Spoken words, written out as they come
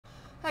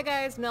Hi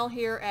guys, Mel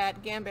here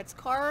at Gambit's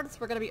Cards.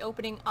 We're going to be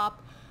opening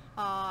up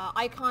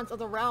Icons of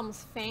the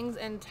Realms Fangs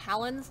and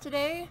Talons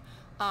today.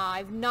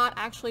 I've not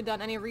actually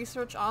done any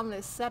research on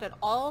this set at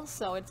all,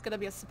 so it's going to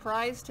be a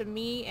surprise to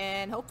me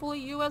and hopefully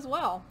you as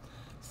well.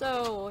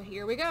 So,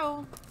 here we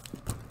go.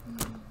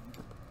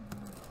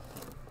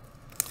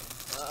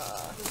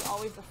 This is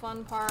always the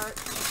fun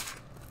part.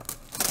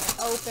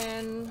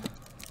 Open.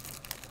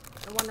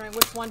 I'm wondering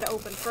which one to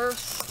open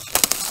first.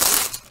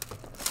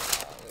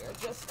 We're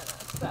just going to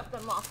set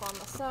them off on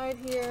the side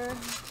here.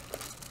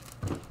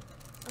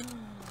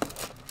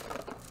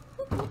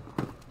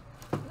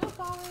 No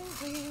falling,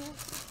 please.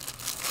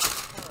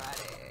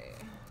 Alrighty.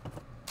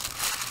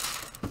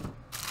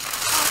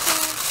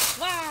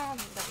 Okay. Wow!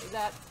 Don't need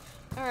that.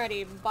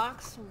 Alrighty,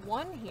 box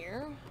one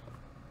here.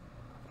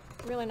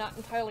 Really not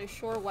entirely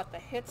sure what the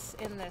hits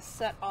in this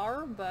set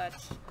are, but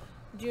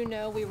do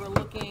know we were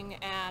looking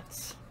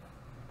at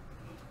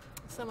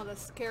some of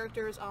the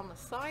characters on the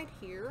side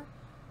here,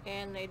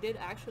 and they did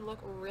actually look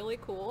really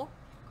cool.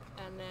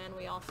 And then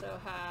we also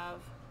have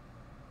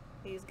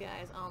these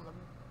guys on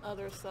the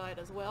other side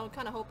as well.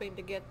 Kind of hoping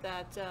to get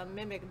that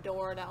mimic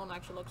door. That one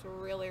actually looks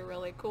really,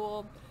 really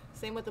cool.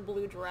 Same with the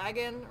blue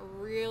dragon.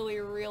 Really,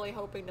 really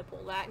hoping to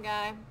pull that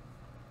guy.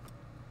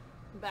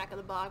 Back of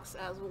the box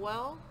as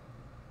well.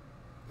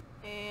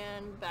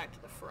 And back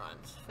to the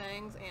front.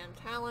 Fangs and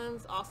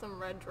Talons.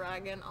 Awesome red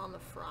dragon on the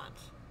front.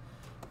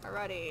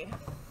 Alrighty.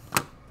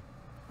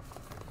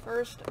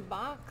 First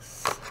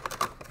box.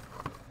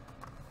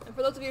 And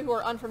for those of you who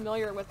are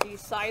unfamiliar with the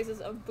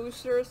sizes of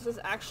boosters, this is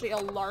actually a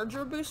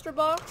larger booster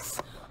box,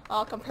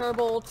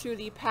 comparable to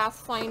the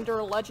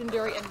Pathfinder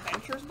Legendary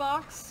Adventures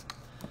box.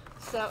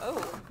 So,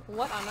 oh,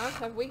 what on earth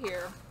have we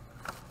here?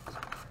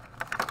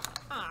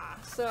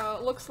 So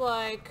it looks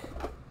like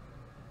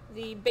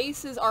the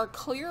bases are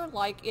clear,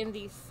 like in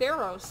the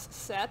Theros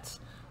set.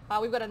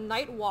 We've got a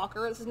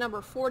Nightwalker. This is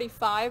number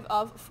 45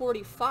 of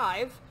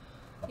 45.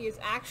 He is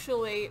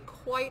actually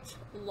quite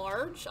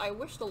large. I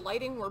wish the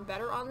lighting were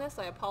better on this.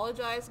 I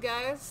apologize,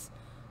 guys.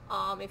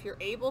 If you're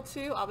able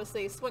to,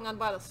 obviously swing on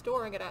by the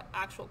store and get an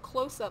actual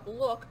close-up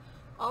look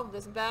of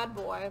this bad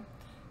boy.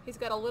 He's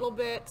got a little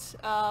bit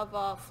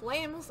of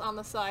flames on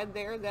the side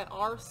there that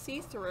are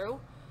see-through.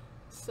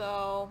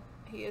 So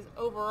he is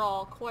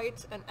overall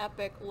quite an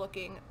epic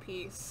looking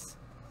piece.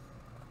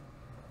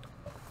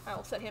 I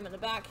will set him in the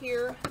back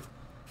here.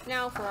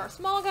 Now for our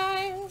small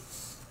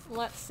guys,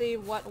 let's see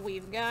what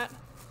we've got.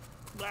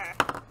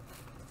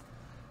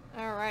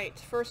 Alright,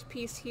 first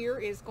piece here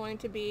is going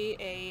to be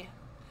a,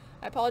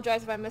 I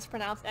apologize if I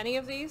mispronounced any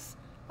of these,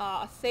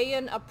 a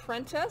Thayan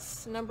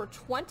Apprentice, number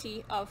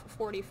 20 of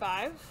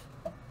 45.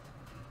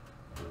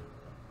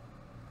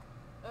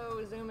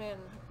 Oh, zoom in.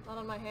 Not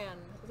on my hand.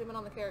 Zoom in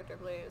on the character,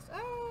 please.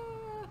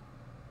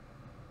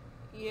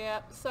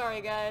 Yeah, sorry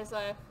guys,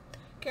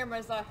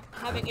 camera's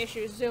having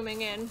issues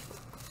zooming in.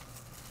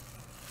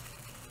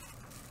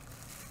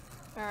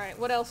 Alright,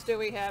 what else do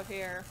we have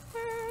here?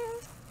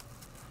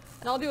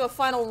 And I'll do a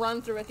final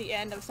run through at the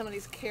end of some of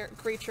these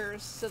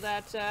creatures so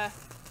that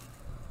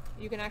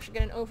you can actually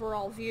get an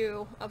overall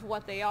view of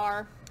what they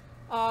are.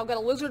 I've got a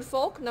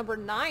Lizardfolk, number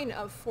 9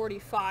 of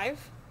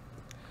 45.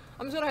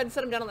 I'm just going to go ahead and set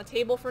them down on the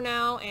table for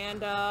now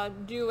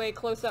and do a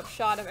close-up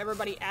shot of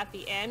everybody at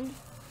the end,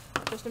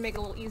 just to make it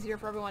a little easier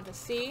for everyone to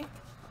see.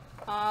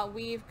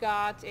 We've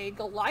got a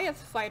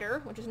Goliath Fighter,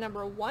 which is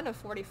number 1 of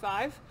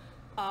 45.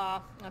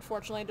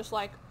 Unfortunately, just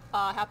like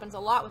happens a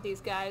lot with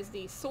these guys,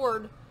 the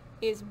sword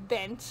is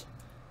bent.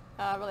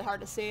 Really hard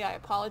to see, I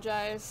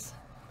apologize.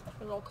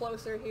 A little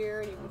closer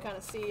here, you can kind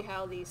of see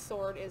how the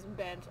sword is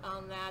bent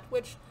on that,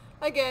 which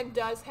again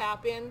does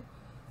happen.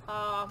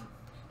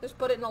 Just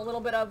put it in a little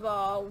bit of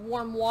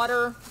warm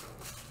water,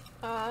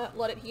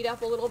 let it heat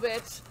up a little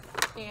bit,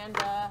 and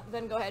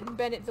then go ahead and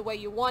bend it the way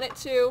you want it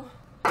to,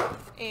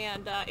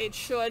 and it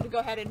should go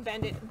ahead and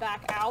bend it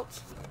back out.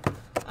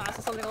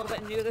 So something a little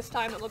bit new this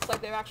time. It looks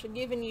like they've actually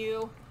given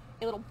you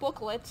a little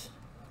booklet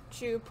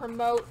to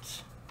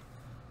promote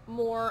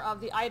more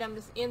of the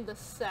items in the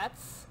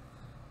sets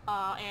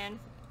and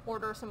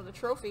order some of the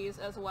trophies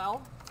as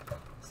well.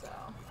 So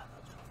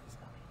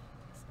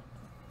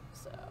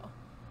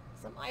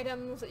some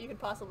items that you could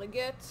possibly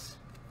get.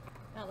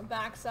 On the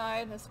back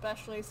side,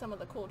 especially some of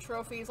the cool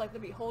trophies like the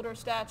Beholder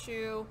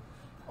statue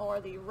or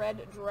the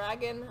red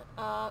dragon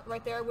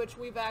right there, which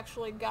we've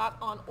actually got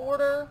on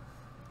order.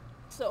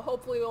 So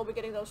hopefully we'll be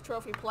getting those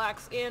trophy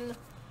plaques in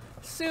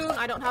soon.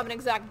 I don't have an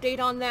exact date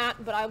on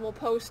that, but I will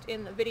post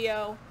in the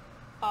video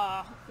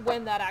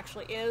when that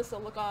actually is, so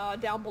look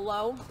down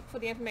below for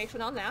the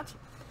information on that.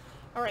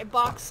 Alright,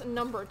 box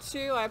number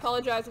 2. I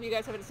apologize if you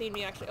guys haven't seen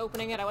me actually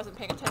opening it. I wasn't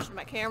paying attention to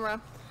my camera,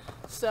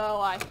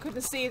 so I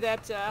couldn't see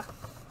that.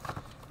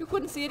 You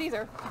couldn't see it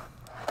either.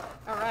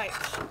 Alright.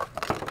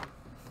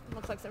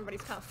 Looks like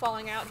everybody's kind of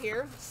falling out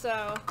here.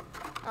 So,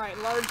 alright,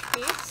 large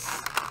piece,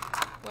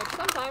 which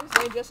sometimes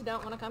they just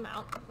don't want to come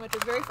out, which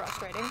is very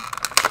frustrating.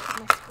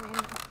 My screen.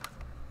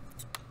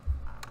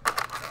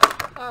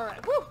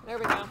 Alright, woo, there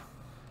we go.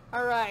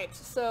 Alright,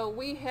 so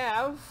we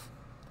have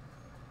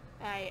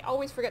I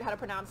always forget how to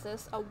pronounce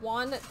this. A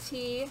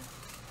Yuan-Ti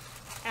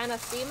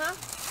Anathema.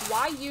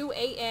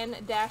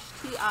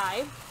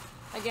 Y-U-A-N-T-I.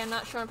 Again,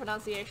 not sure on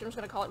pronunciation. I'm just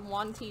going to call it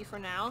Yuan-Ti for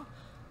now.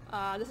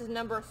 This is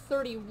number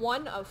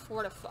 31 of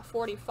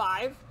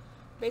 45.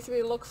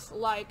 Basically looks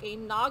like a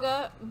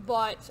Naga,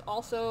 but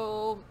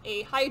also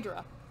a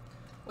Hydra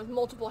with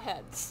multiple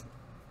heads.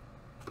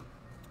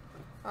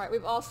 Alright,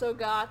 we've also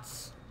got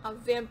a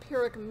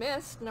Vampiric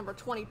Mist, number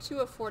 22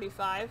 of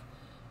 45.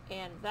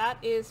 And that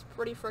is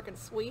pretty freaking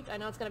sweet. I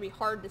know it's going to be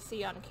hard to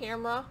see on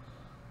camera.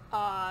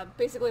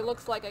 Basically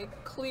looks like a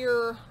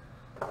clear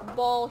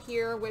ball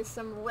here with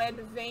some red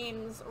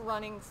veins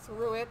running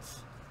through it.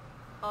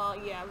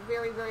 Yeah,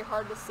 very, very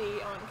hard to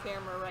see on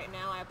camera right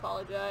now. I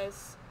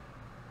apologize.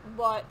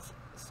 But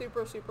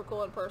super, super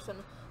cool in person.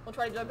 We'll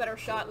try to do a better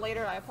shot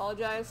later. I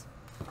apologize.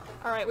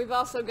 Alright, we've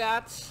also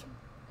got,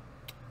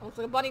 looks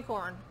like a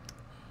bunnycorn.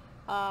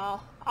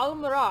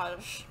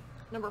 Almiraj,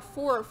 number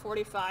 4 of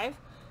 45.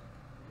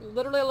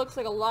 Literally looks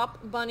like a lop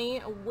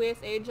bunny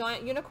with a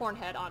giant unicorn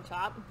head on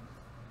top.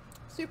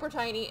 Super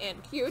tiny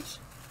and cute.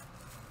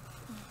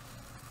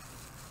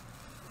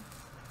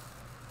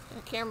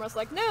 The camera's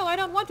like, no, I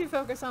don't want to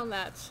focus on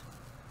that.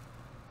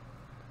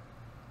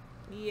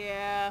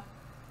 Yeah.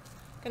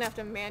 Gonna have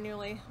to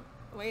manually...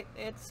 Wait,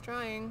 it's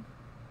trying.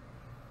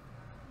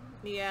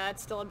 Yeah,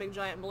 it's still a big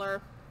giant blur.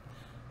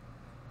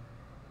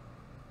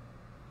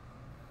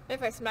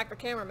 If I smack the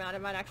camera mount,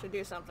 it might actually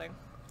do something.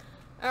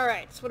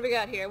 Alright, so what do we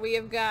got here? We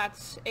have got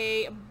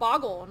a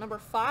Boggle, number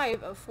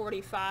 5 of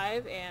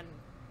 45, and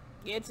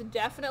it's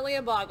definitely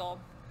a Boggle.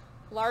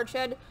 Large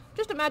head.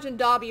 Just imagine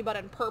Dobby, but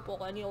in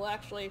purple, and you'll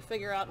actually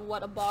figure out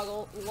what a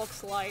Boggle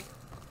looks like.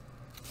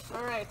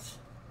 Alright.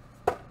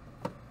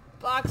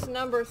 Box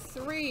number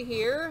 3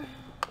 here.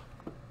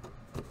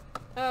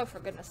 Oh, for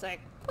goodness sake.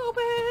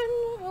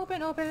 Open!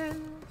 Open,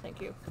 open! Thank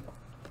you.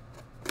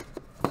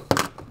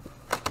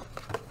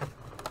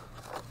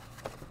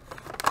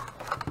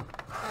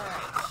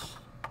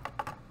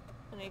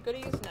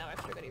 Goodies? No,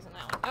 extra goodies in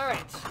that one.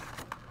 Alright.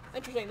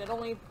 Interesting that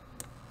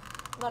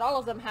not all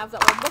of them have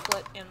that little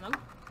booklet in them.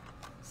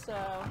 So,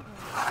 I'm going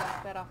to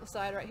back that off the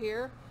side right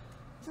here.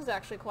 This is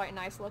actually quite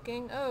nice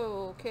looking.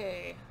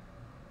 Okay.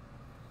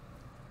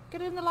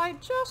 Get it in the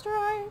light just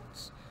right.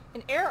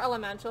 An air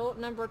elemental,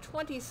 number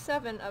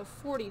 27 of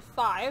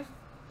 45.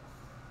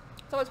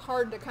 It's always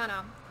hard to kind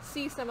of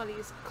see some of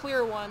these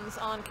clear ones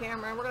on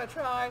camera. We're going to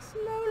try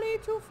slowly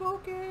to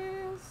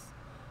focus.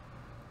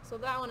 So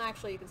that one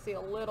actually you can see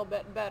a little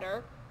bit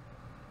better.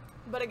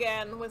 But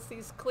again, with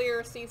these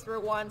clear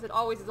see-through ones, it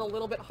always is a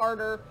little bit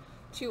harder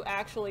to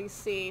actually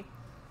see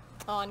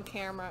on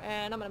camera.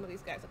 And I'm going to move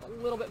these guys up a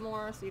little bit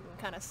more so you can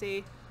kind of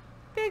see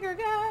bigger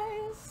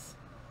guys.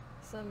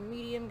 Some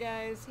medium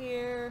guys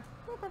here.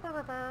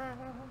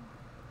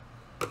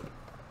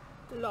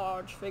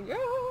 Large figure.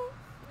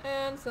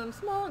 And some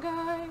small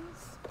guys.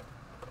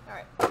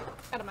 Alright,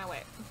 out of my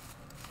way.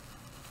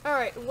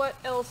 Alright, what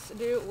else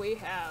do we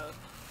have?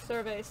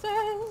 Survey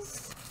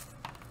says,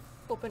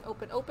 open,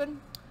 open,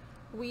 open.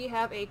 We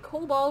have a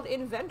Kobold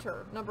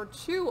Inventor, number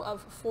 2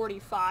 of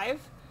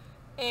 45,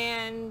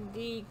 and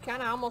he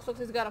kind of almost looks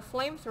like he's got a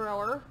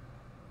flamethrower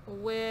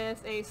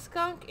with a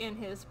skunk in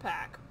his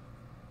pack.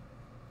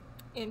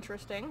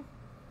 Interesting.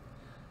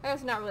 I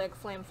guess not really a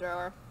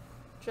flamethrower.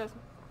 Just,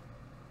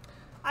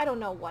 I don't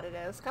know what it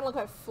is. Kind of looks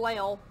like a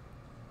flail.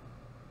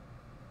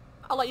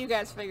 I'll let you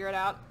guys figure it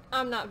out.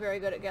 I'm not very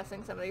good at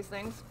guessing some of these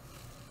things.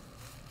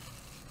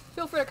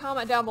 Feel free to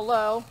comment down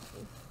below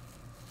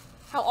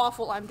how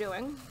awful I'm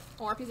doing,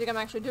 or if you think I'm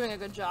actually doing a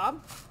good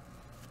job.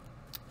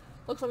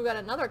 Looks like we've got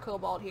another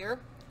Kobold here.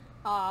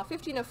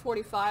 15 of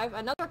 45,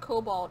 another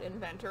Kobold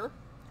Inventor.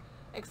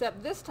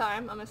 Except this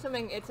time, I'm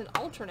assuming it's an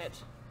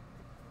alternate.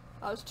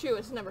 Oh, it's 2,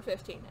 it's number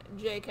 15,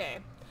 JK.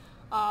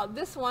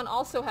 This one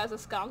also has a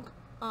skunk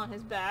on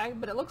his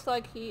bag, but it looks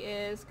like he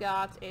is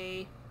got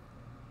a...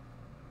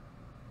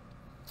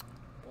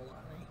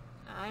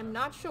 I'm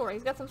not sure.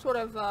 He's got some sort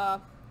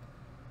of...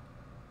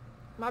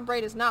 My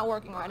brain is not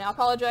working right now. I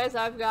apologize.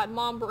 I've got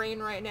mom brain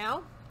right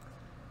now.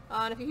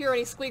 And if you hear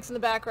any squeaks in the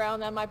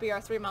background, that might be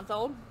our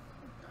 3-month-old.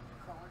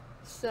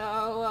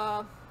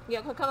 So,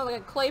 yeah, kind of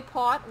like a clay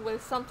pot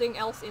with something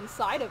else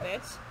inside of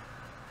it.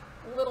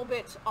 A little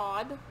bit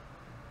odd.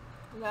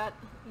 That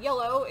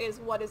yellow is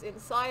what is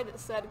inside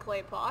said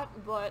clay pot,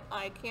 but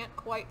I can't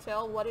quite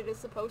tell what it is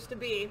supposed to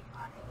be.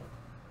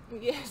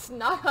 Yes,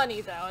 not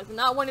honey, though. It's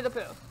not Winnie the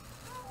Pooh.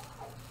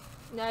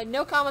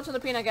 No comments on the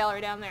peanut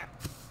gallery down there.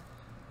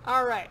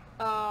 Alright,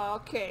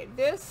 okay,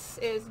 this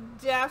is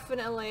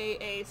definitely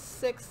a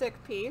sick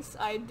piece.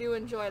 I do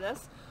enjoy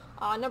this.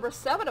 Number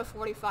 7 of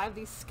 45,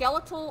 the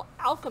Skeletal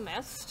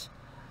Alchemist.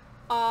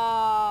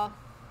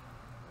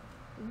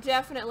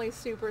 Definitely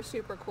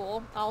super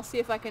cool. I'll see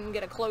if I can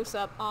get a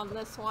close-up on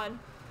this one.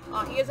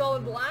 He is all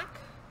in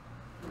black.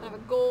 I have a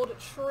gold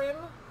trim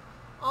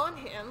on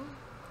him.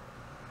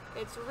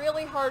 It's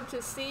really hard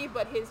to see,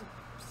 but his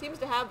seems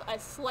to have a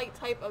slight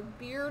type of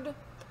beard.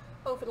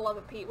 Oh, for the love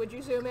of Pete, would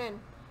you zoom in?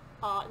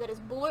 That is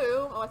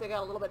blue. Oh, I think I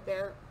got a little bit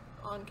there.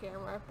 on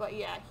camera. But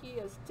yeah, he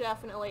is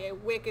definitely a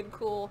wicked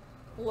cool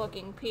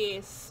looking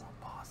piece.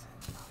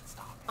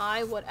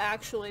 I would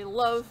actually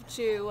love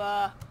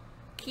to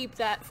keep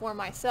that for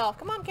myself.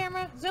 Come on,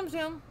 camera. Zoom,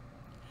 zoom.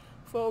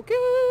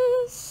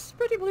 Focus.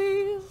 Pretty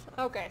please.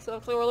 Okay,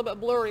 so we're a little bit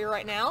blurry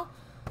right now.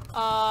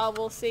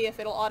 We'll see if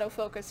it'll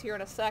autofocus here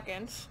in a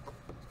second.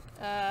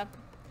 Hello,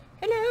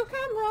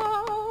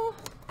 camera.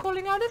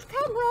 Pulling out its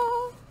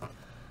camera.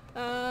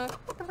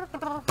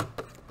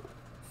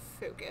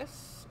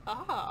 Focus.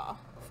 Ah,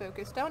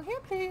 focus down here,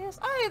 please.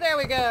 Aye, there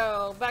we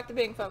go. Back to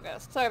being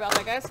focused. Sorry about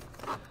that, guys.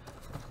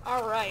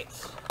 Alright.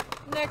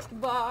 Next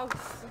box.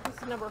 This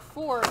is number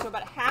 4, so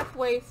about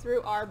halfway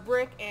through our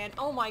brick, and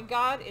oh my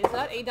god, is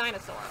that a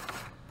dinosaur?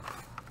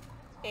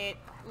 It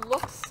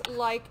looks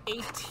like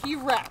a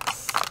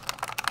T-Rex.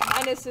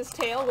 Minus his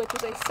tail, which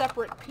is a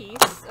separate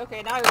piece.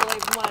 Okay, now I really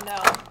want to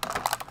know.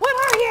 What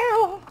are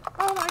you?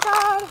 Oh my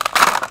god!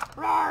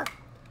 Roar!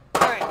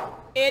 Alright,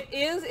 it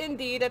is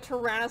indeed a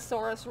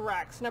Tyrannosaurus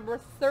Rex, number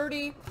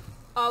 30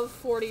 of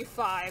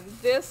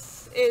 45.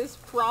 This is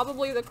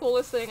probably the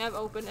coolest thing I've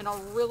opened in a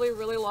really,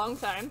 really long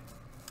time.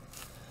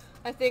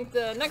 I think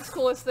the next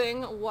coolest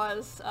thing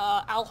was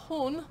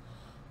Alhun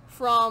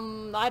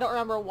from, I don't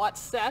remember what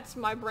set.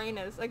 My brain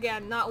is,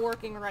 again, not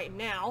working right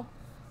now.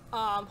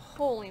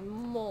 Holy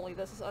moly,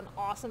 this is an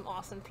awesome,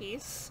 awesome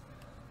piece.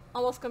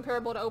 Almost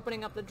comparable to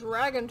opening up the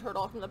Dragon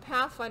Turtle from the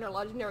Pathfinder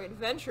Legendary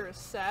Adventures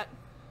set.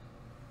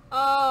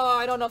 Oh,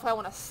 I don't know if I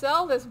want to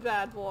sell this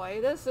bad boy.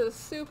 This is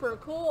super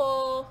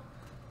cool.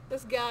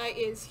 This guy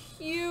is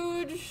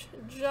huge.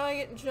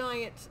 Giant,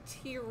 giant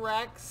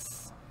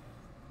T-Rex.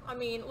 I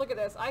mean, look at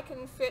this. I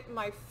can fit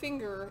my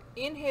finger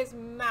in his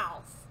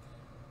mouth.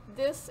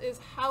 This is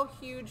how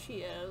huge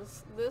he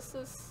is. This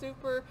is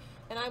super...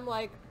 And I'm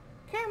like,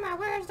 camera,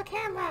 where's the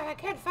camera? I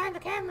can't find the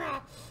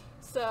camera.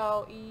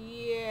 So,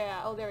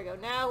 yeah. Oh, there we go.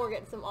 Now we're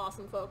getting some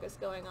awesome focus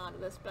going on to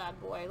this bad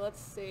boy.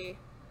 Let's see.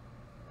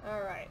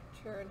 Alright,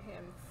 turn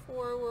him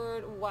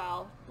forward.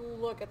 Wow,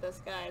 look at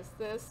this, guys.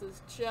 This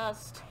is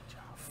just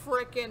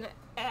frickin'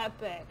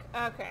 epic.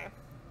 Okay.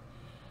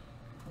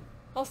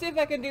 I'll see if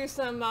I can do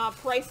some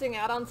pricing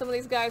out on some of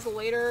these guys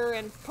later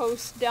and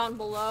post down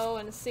below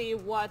and see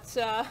what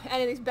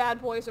any of these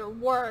bad boys are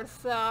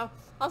worth.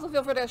 Also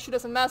feel free to shoot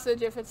us a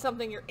message if it's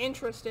something you're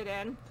interested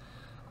in.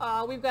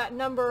 We've got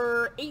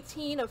number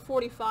 18 of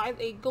 45,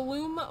 a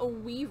Gloom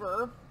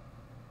Weaver.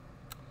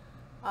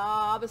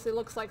 Obviously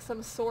looks like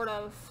some sort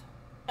of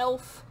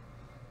elf,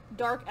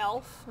 dark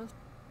elf,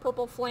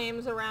 purple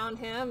flames around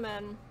him,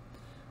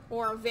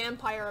 or a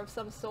vampire of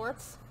some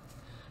sorts.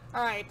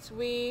 Alright,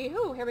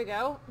 here we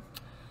go.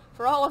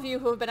 For all of you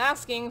who have been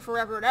asking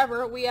forever and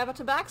ever, we have a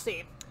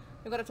Tabaxi.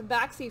 We've got a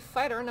Tabaxi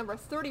Fighter, number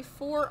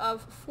 34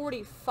 of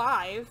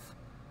 45.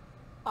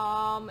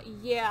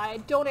 Yeah, I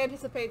don't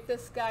anticipate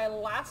this guy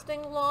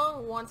lasting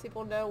long once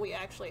people know we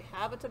actually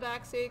have a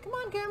Tabaxi. Come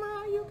on,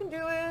 camera, you can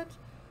do it.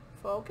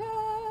 Focus.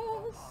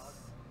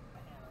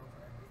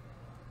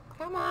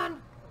 Come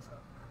on.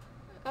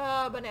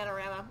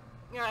 Bananarama.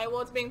 Alright,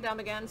 well, it's being dumb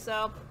again,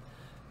 so...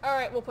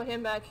 Alright, we'll put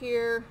him back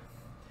here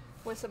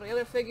with some of the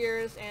other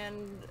figures,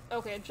 and...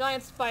 Okay, a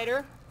giant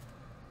spider.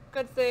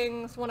 Good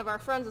things one of our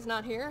friends is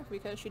not here,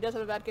 because she does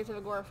have a bad case of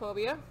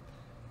agoraphobia,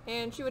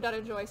 and she would not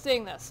enjoy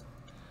seeing this.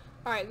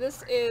 Alright,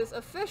 this is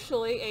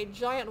officially a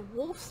giant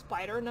wolf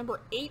spider, number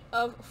 8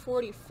 of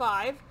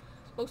 45.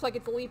 Looks like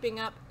it's leaping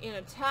up in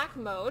attack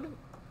mode,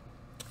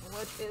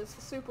 which is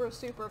super,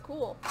 super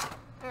cool.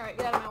 Alright,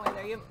 get out of my way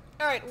there, you.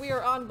 Alright, we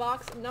are on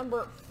box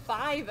number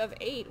 5 of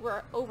 8.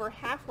 We're over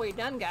halfway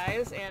done,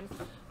 guys, and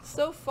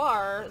so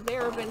far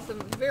there have been some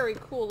very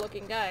cool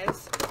looking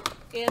guys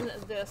in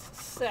this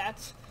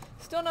set.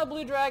 Still no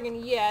blue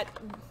dragon yet,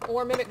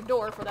 or mimic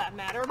door for that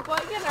matter,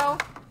 but you know,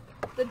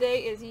 the day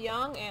is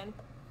young, and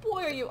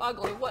boy are you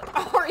ugly. What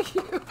are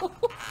you?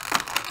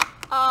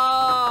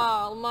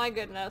 Oh my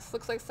goodness,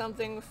 looks like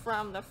something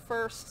from the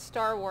first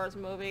Star Wars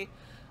movie.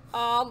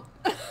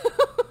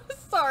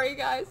 Sorry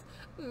guys,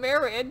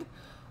 Merid,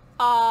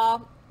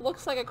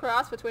 looks like a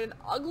cross between an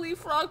ugly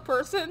frog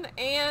person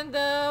and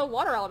a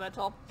water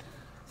elemental.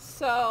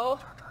 So,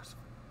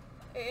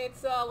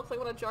 it's, looks like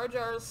one of Jar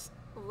Jar's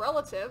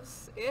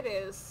relatives. It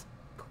is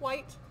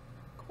quite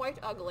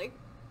ugly.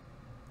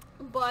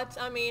 But,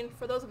 I mean,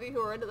 for those of you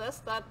who are into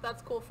this,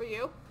 that's cool for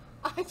you.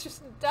 It's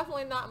just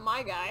definitely not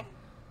my guy.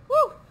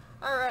 Woo!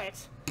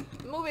 Alright,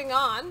 moving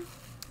on.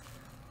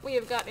 We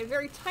have got a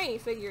very tiny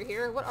figure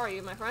here. What are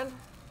you, my friend?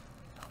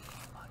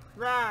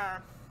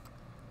 Rawr.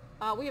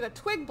 We have a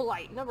Twig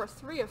Blight, number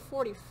 3 of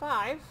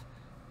 45.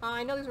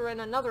 I know these were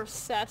in another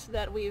set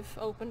that we've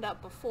opened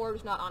up before,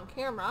 just not on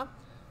camera.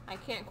 I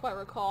can't quite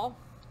recall.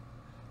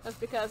 That's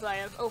because I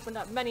have opened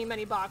up many,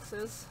 many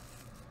boxes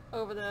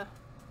over the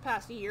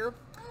past year.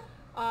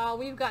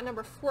 We've got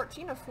number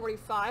 14 of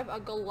 45, a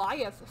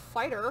Goliath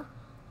Fighter.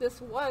 This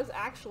was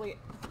actually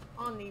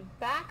on the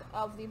back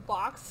of the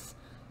box.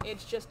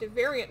 It's just a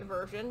variant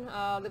version.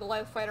 The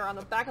Goliath Fighter on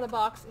the back of the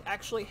box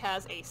actually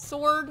has a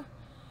sword,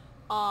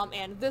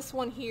 and this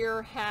one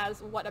here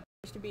has what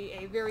appears to be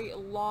a very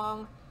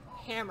long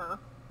hammer.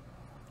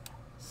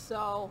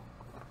 So,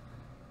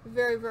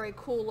 very, very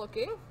cool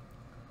looking.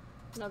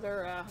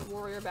 Another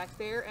warrior back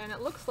there, and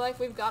it looks like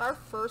we've got our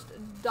first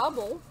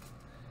double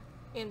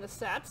in the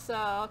set.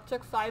 So,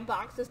 took 5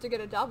 boxes to get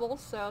a double,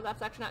 so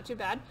that's actually not too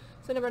bad.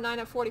 So, number 9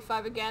 of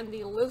 45 again,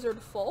 the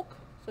Lizardfolk.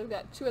 So, we've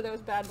got 2 of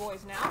those bad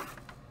boys now.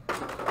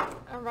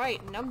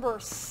 Alright, number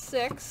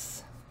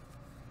 6.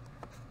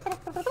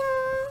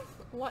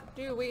 What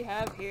do we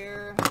have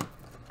here?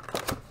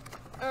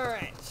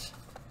 Alright.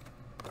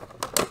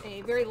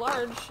 A very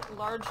large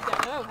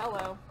guy. Oh,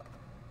 hello.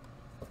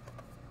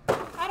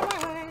 Out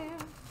of my way!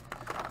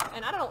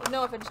 And I don't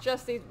know if it's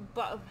just these,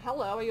 but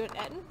hello, are you an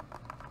Etten?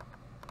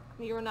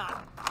 You are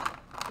not.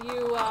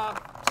 You,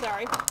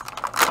 sorry.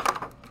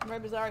 Very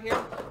bizarre here.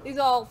 These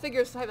all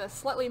figures have a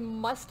slightly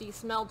musty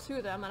smell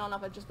to them. I don't know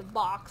if it's just the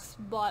box,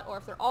 or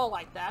if they're all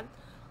like that.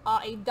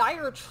 A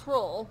dire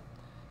troll.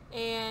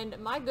 And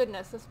my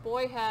goodness, this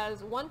boy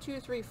has 1, 2,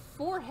 3,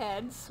 4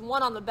 heads.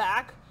 1 on the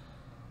back.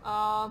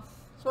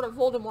 Sort of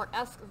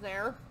Voldemort-esque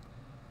there.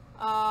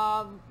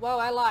 Well,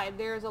 I lied.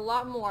 There's a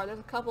lot more. There's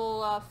a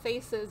couple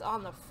faces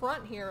on the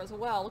front here as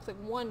well. Looks like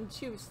 1,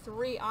 2,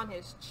 3 on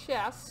his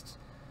chest.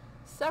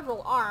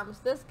 Several arms.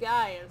 This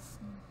guy is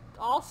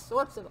all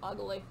sorts of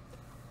ugly.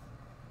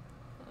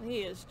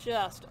 He is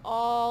just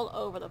all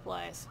over the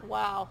place.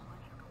 Wow.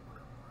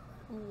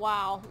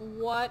 Wow.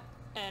 What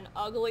an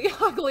ugly,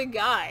 ugly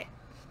guy.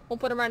 We'll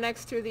put him right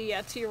next to the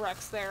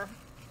T-Rex there.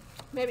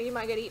 Maybe he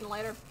might get eaten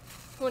later.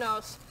 Who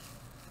knows?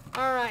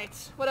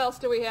 Alright. What else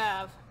do we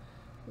have?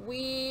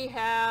 We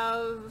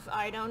have,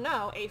 I don't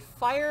know, a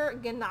fire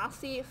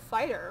Genasi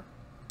fighter.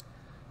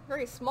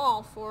 Very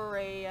small for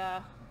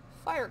a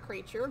fire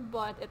creature,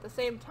 but at the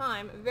same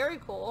time, very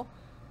cool.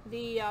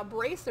 The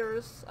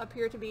bracers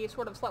appear to be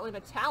sort of slightly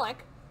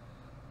metallic.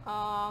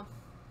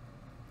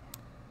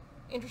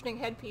 Interesting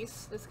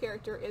headpiece this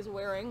character is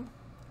wearing.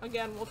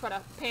 Again, we'll try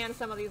to pan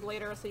some of these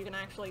later so you can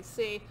actually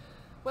see.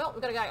 Well,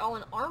 we've got a guy all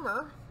in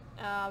armor.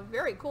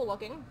 Very cool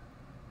looking.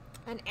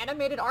 And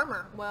animated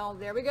armor. Well,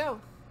 there we go.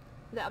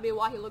 That would be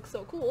why he looks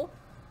so cool.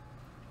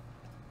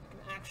 You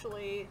can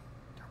actually...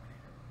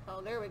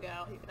 Oh, there we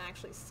go. You can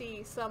actually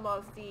see some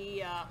of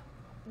the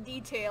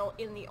detail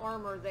in the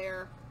armor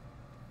there.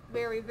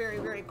 Very, very,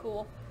 very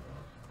cool.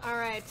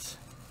 Alright.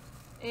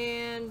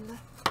 And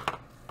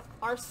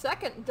our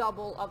second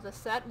double of the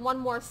set. 1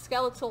 more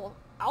Skeletal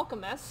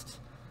Alchemist.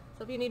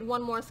 So if you need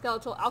 1 more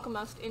Skeletal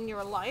Alchemist in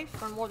your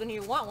life, or more than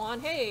you want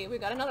one, hey, we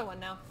got another one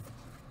now.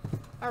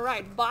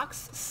 Alright,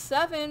 box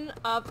 7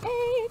 of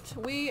 8.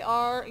 We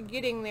are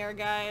getting there,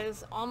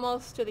 guys.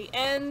 Almost to the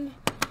end.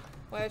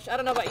 Which, I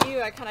don't know about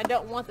you, I kind of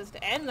don't want this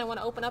to end. I want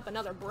to open up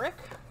another brick.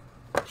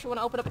 Actually want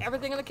to open up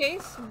everything in the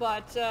case,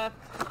 but I'm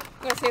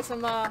going to save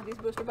some these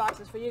booster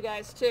boxes for you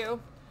guys,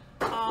 too.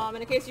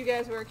 In case you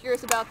guys were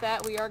curious about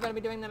that, we are going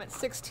to be doing them at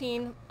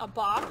 16 a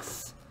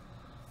box.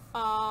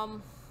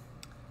 Wow,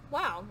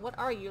 what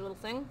are you, little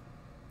thing?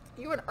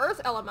 You're an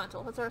Earth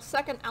Elemental. That's our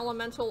second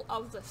Elemental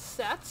of the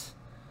set.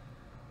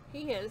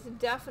 He has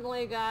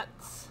definitely got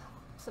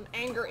some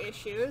anger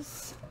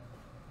issues.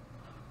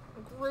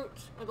 Groot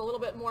is a little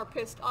bit more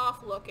pissed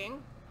off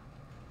looking.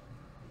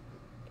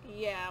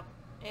 Yeah,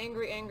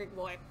 angry, angry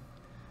boy.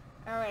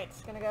 Alright,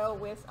 gonna go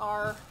with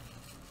our...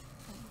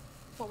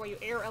 What were you?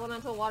 Air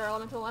Elemental? Water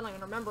Elemental? I don't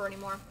even remember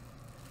anymore.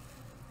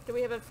 Do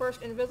we have a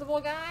first invisible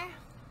guy?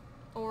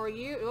 Or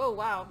you? Oh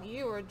wow,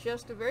 you are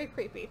just very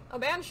creepy. A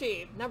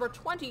Banshee! Number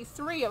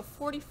 23 of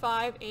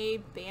 45, a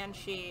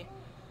Banshee.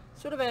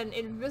 Sort of an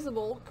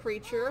invisible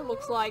creature.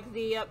 Looks like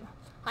the...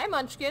 Hi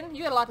Munchkin,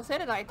 you got a lot to say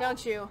tonight,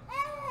 don't you?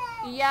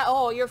 Yeah,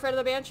 oh, you're afraid of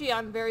the Banshee?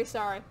 I'm very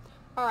sorry.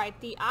 Alright,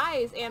 the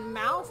eyes and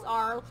mouth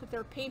are... Looks like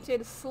they're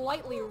painted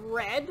slightly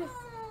red.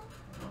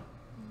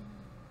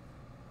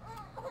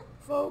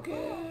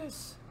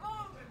 Focus!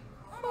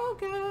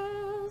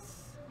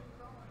 Focus!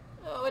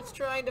 Oh, it's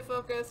trying to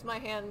focus. My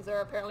hands are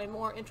apparently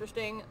more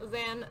interesting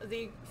than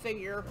the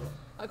figure,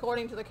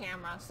 according to the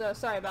camera. So,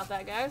 sorry about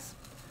that, guys.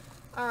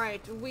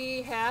 Alright,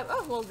 we have...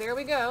 Oh, well, there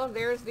we go.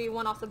 There's the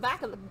one off the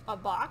back of the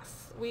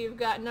box. We've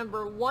got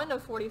number 1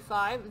 of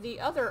 45, the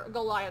other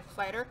Goliath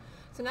Fighter.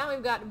 So now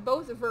we've got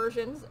both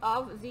versions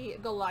of the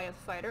Goliath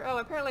Fighter. Oh,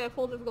 apparently I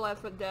pulled the Goliath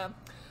Fighter.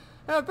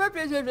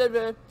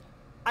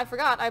 I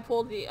forgot I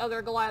pulled the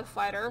other Goliath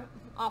Fighter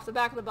off the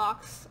back of the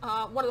box.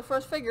 One of the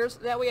first figures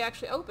that we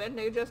actually opened.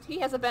 He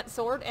has a bent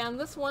sword, and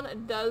this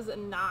one does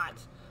not.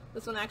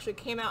 This one actually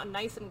came out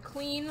nice and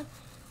clean,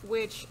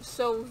 which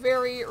so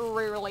very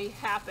rarely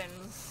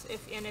happens.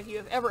 If you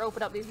have ever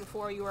opened up these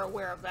before, you are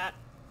aware of that.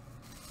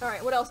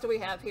 Alright, what else do we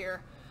have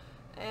here?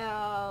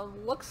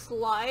 Looks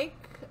like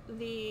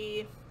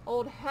the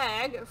old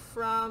hag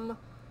from...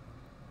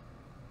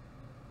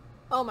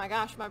 Oh my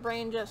gosh, my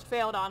brain just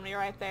failed on me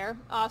right there.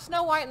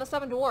 Snow White and the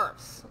Seven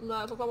Dwarfs.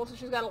 Looks almost like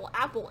she's got a little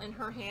apple in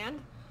her hand.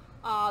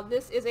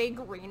 This is a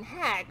green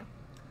hag.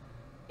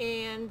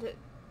 And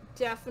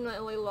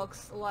definitely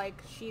looks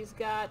like she's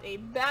got a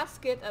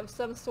basket of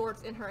some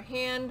sorts in her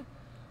hand.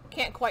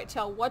 Can't quite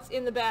tell what's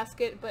in the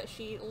basket, but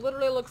she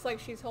literally looks like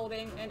she's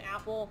holding an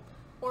apple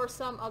or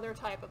some other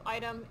type of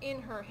item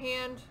in her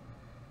hand.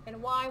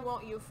 And why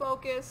won't you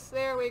focus?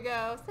 There we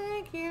go.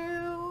 Thank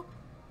you.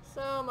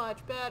 So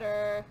much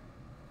better.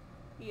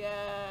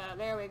 Yeah,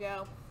 there we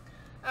go.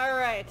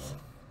 Alright.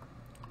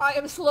 I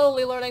am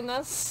slowly learning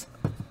this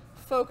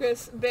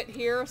focus bit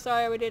here.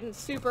 Sorry we didn't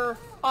super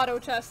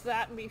auto-test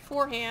that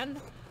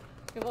beforehand.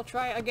 And we'll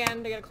try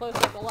again to get a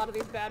close-up of a lot of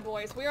these bad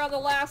boys. We are on the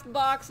last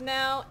box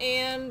now,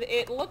 and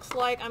it looks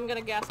like, I'm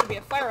gonna guess, to be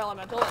a fire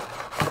elemental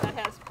that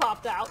has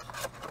popped out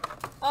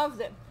of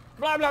them.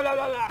 Blah, blah, blah,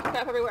 blah, blah.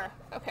 Crap everywhere.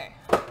 Okay.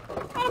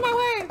 Out of my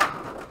way!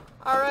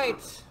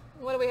 Alright.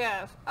 What do we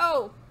have?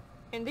 Oh!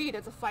 Indeed,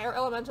 it's a fire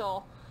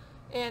elemental.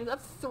 And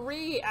that's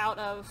 3 out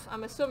of,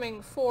 I'm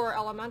assuming, 4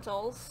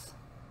 elementals.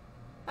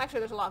 Actually,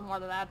 there's a lot more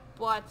than that.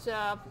 But,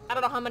 I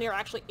don't know how many are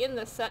actually in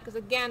this set, because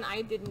again,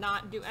 I did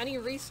not do any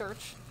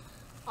research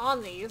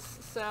on these,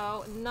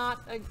 so not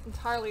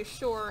entirely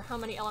sure how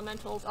many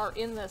elementals are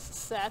in this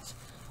set.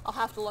 I'll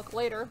have to look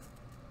later.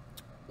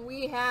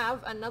 We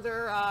have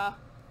another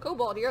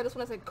kobold here. This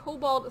one is a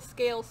Kobold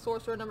Scale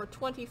Sorcerer number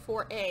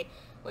 24A,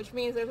 which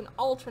means there's an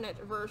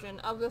alternate version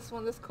of this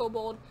one. This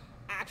kobold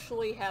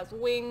actually has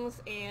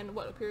wings and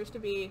what appears to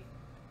be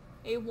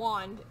a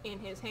wand in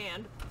his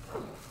hand.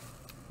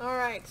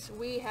 Alright,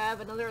 we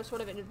have another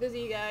sort of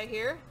invisi guy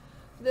here.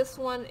 This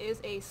one is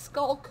a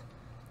Skulk.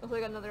 Looks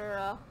like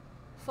another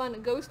fun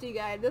ghosty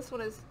guy. This one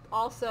is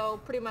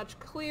also pretty much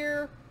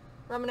clear,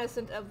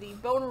 reminiscent of the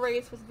Bone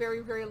Wraith with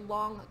very, very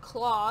long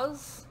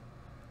claws.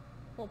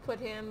 We'll put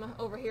him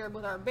over here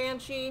with our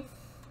Banshee.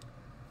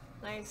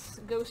 Nice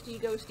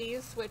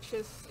ghosties, which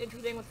is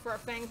interesting for our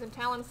Fangs and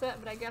Talons set,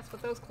 but I guess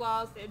with those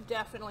claws, it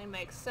definitely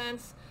makes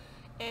sense.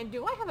 And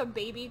do I have a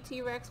baby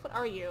T-Rex? What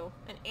are you?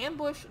 An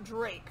ambush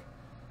drake.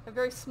 A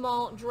very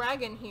small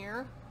dragon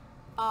here,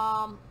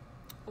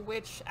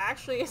 which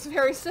actually is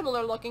very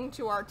similar looking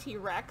to our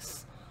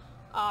T-Rex.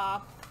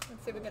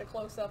 Let's see if we can get a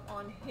close-up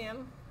on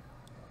him.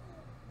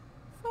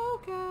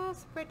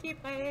 Focus, pretty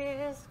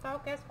please.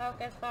 Focus,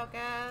 focus,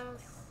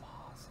 focus.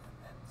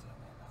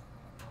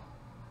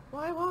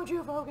 Why won't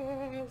you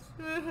focus?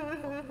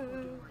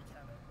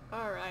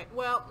 Alright,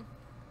 well,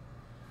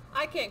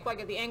 I can't quite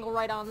get the angle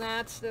right on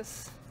that. I'm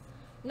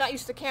not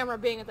used to camera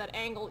being at that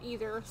angle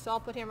either, so I'll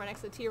put him right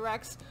next to the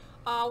T-Rex.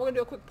 We're going to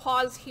do a quick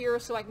pause here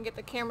so I can get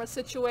the camera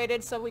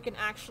situated so we can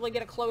actually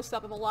get a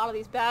close-up of a lot of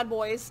these bad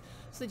boys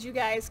so that you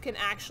guys can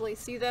actually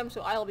see them,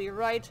 so I'll be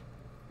right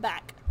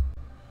back.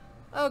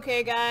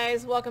 Okay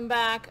guys, welcome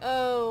back.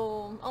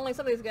 Oh, only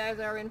some of these guys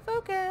are in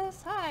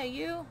focus. Hi,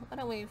 you. Why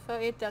don't we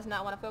it does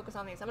not want to focus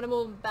on these. I'm going to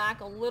move them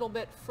back a little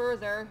bit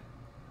further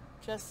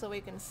just so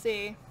we can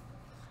see.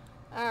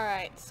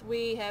 Alright, so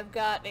we have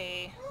got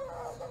a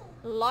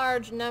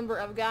large number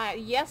of guys.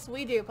 Yes,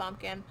 we do,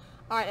 Pumpkin.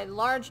 Alright, a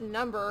large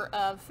number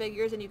of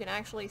figures, and you can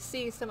actually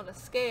see some of the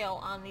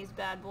scale on these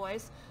bad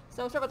boys.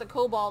 So we'll start with the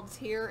kobolds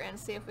here and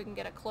see if we can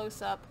get a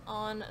close-up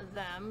on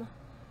them.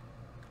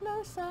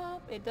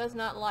 Close-up. It does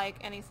not like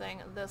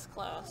anything this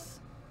close.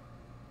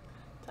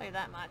 I'll tell you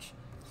that much.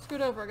 Scoot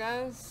over,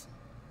 guys.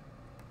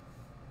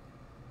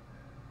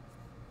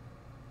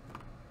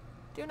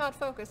 Do not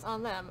focus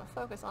on them.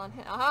 Focus on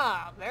him.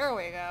 Aha! There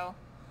we go.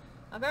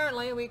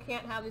 Apparently, we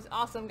can't have these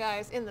awesome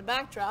guys in the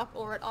backdrop,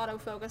 or it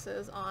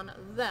auto-focuses on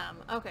them.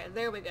 Okay,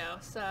 there we go.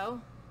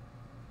 So,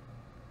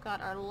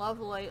 got our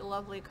lovely,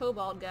 lovely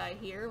kobold guy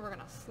here. We're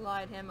gonna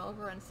slide him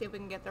over and see if we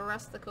can get the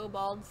rest of the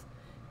kobolds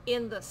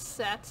in the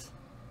set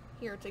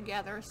here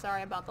together.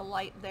 Sorry about the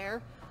light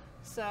there.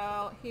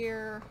 So,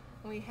 here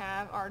we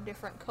have our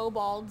different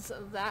kobolds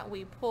that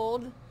we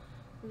pulled.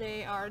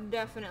 They are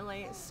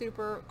definitely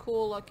super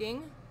cool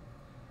looking.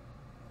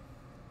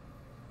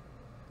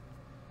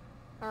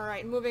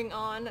 Alright, moving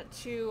on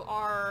to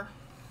our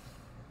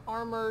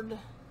armored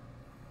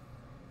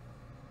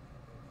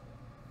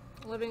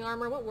living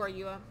armor. What were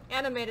you?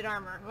 Animated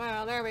armor.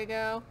 Well, there we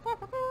go.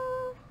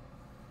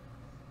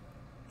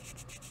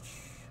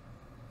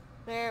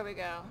 There we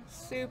go.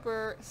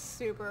 Super,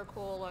 super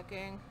cool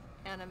looking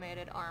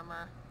animated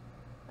armor.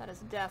 That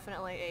is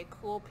definitely a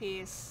cool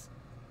piece.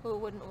 Who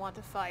wouldn't want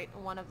to fight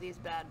one of these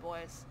bad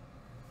boys?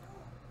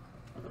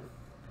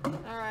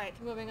 Alright,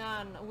 moving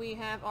on. We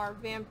have our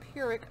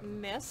Vampiric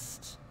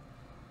Mist,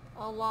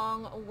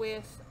 along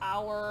with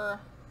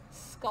our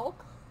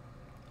Skulk.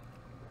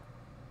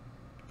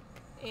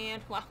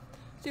 And, well,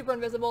 super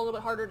invisible, a little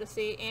bit harder to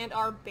see, and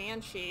our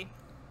Banshee.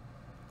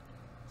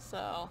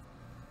 So,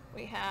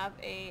 we have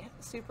a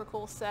super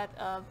cool set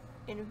of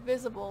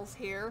invisibles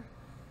here.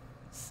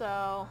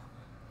 So,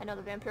 I know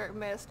the Vampiric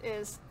Mist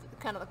is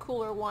kind of the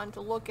cooler one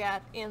to look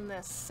at in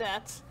this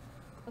set.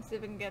 Let's see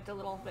if we can get a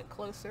little bit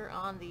closer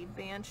on the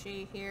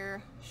Banshee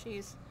here.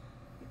 You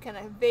kind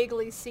of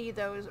vaguely see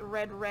those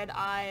red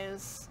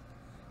eyes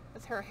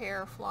with her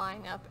hair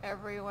flying up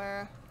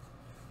everywhere.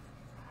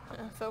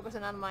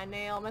 Focusing on my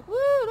nail. I'm like, woo,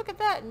 look at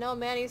that. No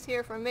Manny's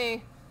here for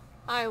me.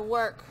 I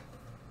work.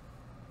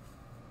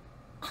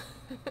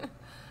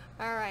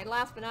 Alright,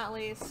 last but not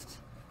least,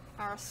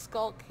 our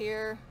Skulk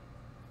here.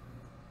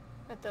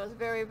 With those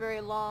very, very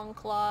long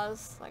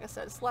claws. Like I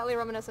said, slightly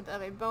reminiscent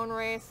of a Bone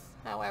Wraith.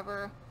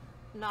 However,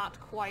 not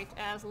quite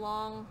as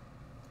long.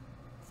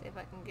 See if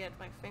I can get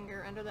my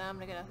finger under them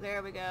to get a,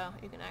 there we go.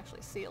 You can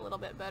actually see a little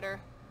bit better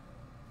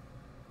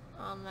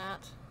on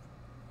that.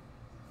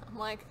 I'm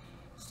like,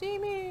 see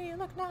me!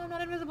 Look now, I'm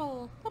not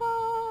invisible!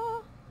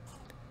 Ta-da!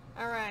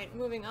 Alright,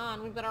 moving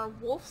on. We've got our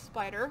wolf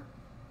spider.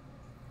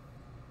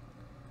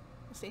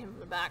 Let's see him from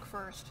the back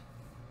first.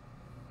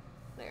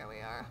 There we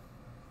are.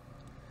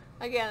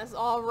 Again, this is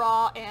all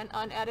raw and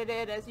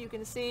unedited. As you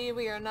can see,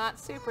 we are not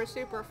super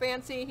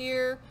fancy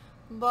here,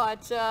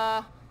 but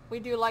we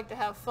do like to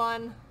have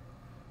fun.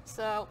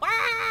 So,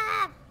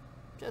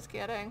 just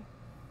kidding.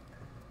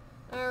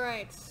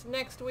 Alright,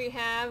 next we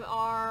have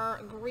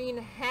our green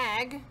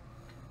hag,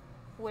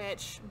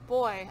 which,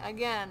 boy,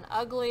 again,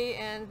 ugly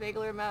and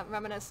vaguely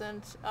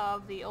reminiscent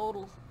of the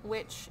old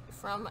witch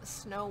from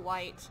Snow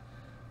White.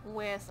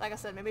 With, like I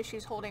said, maybe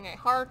she's holding a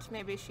heart,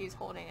 maybe she's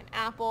holding an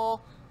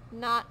apple.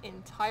 Not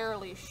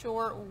entirely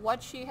sure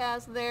what she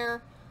has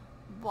there,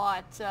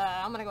 but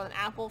I'm gonna go with an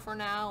apple for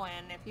now,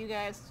 and if you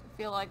guys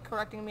feel like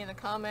correcting me in the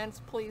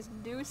comments, please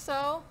do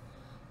so.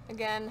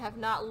 Again, have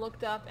not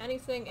looked up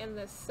anything in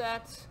this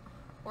set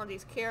or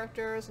these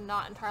characters,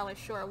 not entirely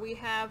sure. We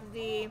have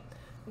the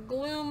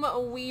Gloom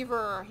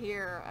Weaver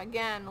here.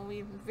 Again,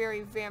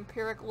 very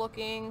vampiric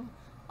looking,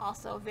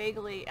 also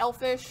vaguely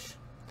elfish,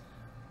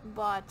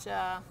 but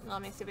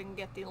let me see if we can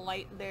get the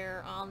light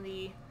there on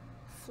the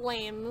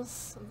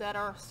flames that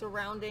are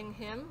surrounding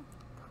him.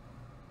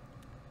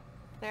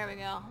 There we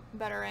go.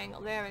 Better angle.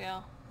 There we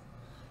go.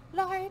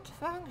 Light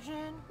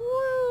function.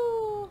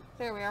 Woo!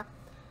 There we are.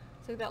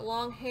 So that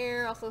long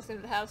hair also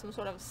seems to have some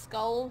sort of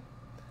skull.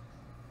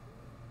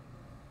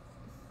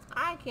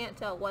 I can't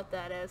tell what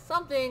that is.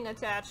 Something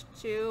attached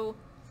to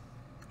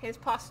his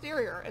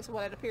posterior is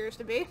what it appears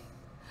to be.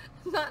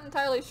 Not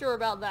entirely sure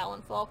about that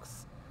one,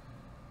 folks.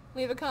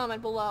 Leave a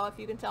comment below if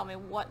you can tell me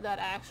what that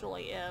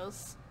actually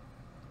is.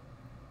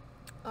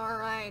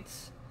 Alright,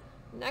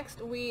 next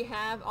we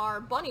have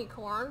our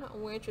bunnycorn,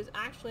 which is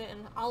actually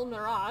an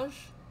Almiraj.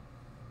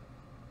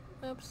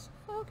 Oops,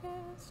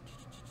 focus.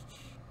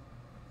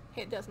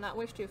 It does not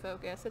wish to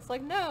focus. It's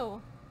like,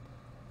 no!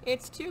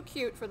 It's too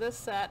cute for this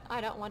set.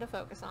 I don't want to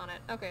focus on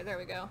it. Okay, there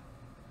we go.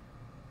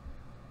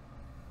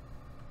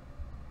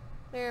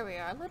 There we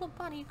are, little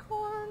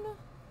bunnycorn.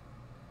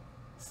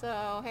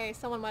 So, hey,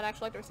 someone might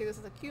actually like to receive this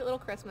as a cute little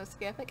Christmas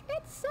gift. Like,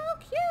 it's so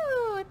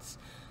cute!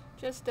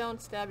 Just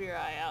don't stab your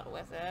eye out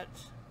with it.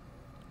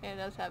 It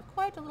does have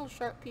quite a little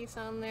sharp piece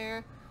on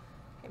there.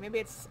 Okay, maybe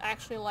it's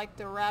actually like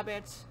the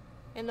rabbit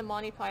in the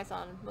Monty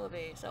Python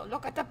movie. So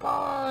look at the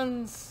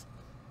bones!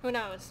 Who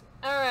knows?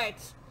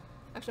 Alright.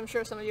 Actually, I'm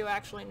sure some of you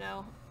actually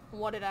know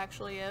what it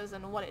actually is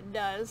and what it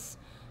does.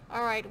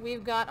 Alright,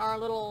 we've got our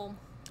little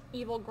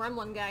evil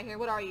gremlin guy here.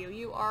 What are you?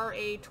 You are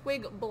a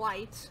Twig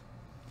Blight.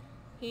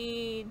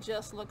 He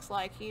just looks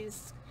like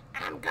he's,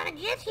 I'm gonna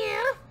get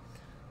you!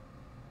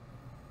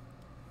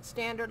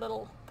 Standard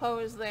little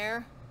pose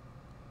there.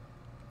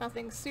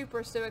 Nothing super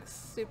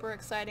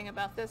exciting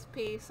about this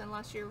piece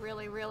unless you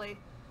really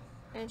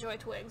enjoy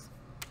twigs.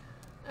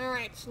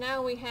 Alright,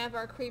 now we have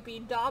our creepy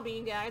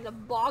Dobby guy, the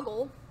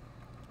Boggle.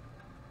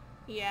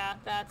 Yeah,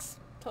 that's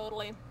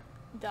totally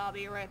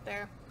Dobby right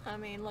there. I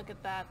mean, look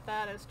at that.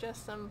 That is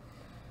just some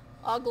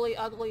ugly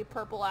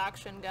purple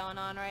action going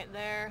on right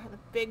there.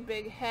 The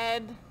big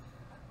head,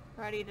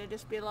 ready to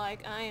just be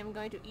like, I am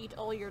going to eat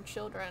all your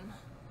children.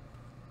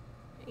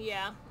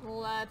 Yeah,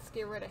 let's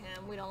get rid of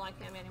him. We don't like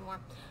him anymore.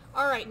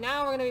 Alright,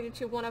 now we're going to go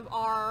to one of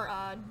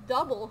our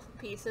double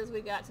pieces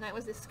we got tonight.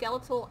 Was the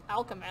Skeletal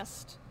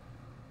Alchemist.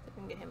 If I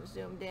can get him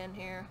zoomed in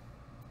here.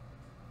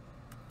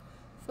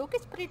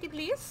 Focus, pretty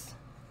please.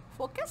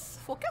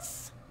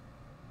 Focus.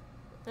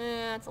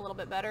 That's a little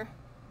bit better.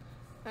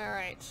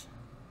 Alright.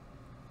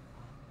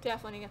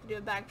 Definitely have to do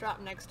a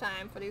backdrop next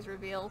time for these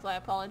reveals. I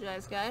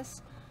apologize,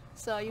 guys.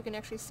 So you can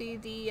actually see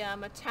the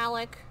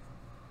metallic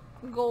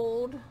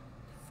gold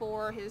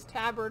for his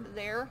tabard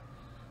there.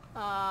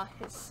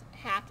 His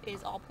hat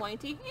is all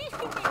pointy.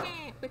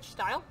 Which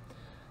style?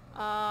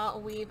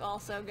 We've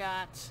also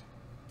got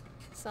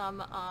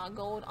some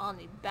gold on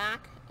the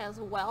back as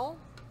well.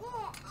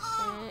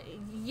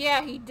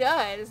 Yeah, he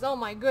does. Oh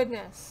my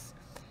goodness.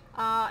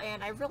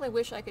 And I really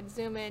wish I could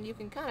zoom in. You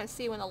can kind of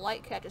see when the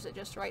light catches it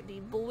just right. The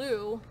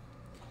blue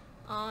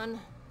on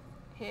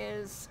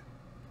his,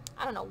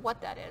 I don't know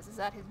what that is. Is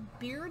that his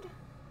beard?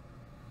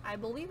 I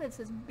believe it's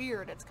his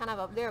beard. It's kind of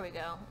a, there we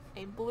go,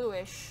 a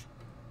bluish.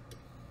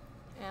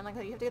 And like I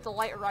said, you have to get the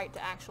light right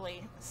to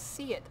actually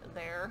see it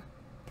there.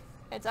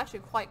 It's actually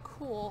quite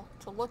cool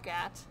to look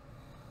at.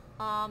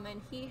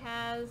 And he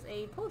has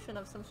a potion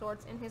of some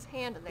sorts in his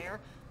hand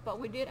there. But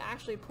we did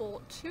actually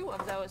pull two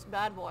of those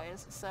bad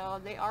boys,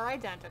 so they are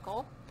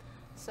identical.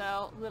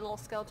 So, little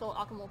Skeletal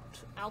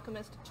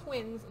Alchemist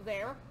twins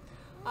there.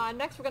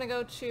 Next we're going to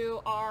go to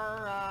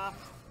our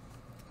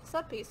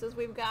set pieces.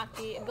 We've got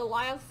the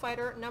Goliath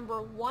Fighter,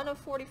 number 1 of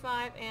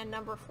 45 and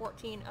number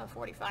 14 of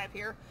 45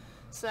 here.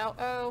 So,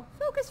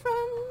 focus,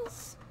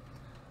 friends!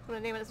 What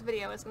the name of this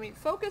video is going to be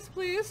Focus,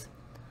 please!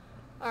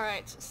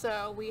 Alright,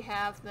 so we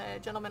have the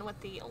gentleman with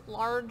the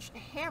large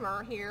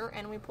hammer here,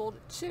 and we pulled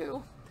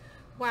two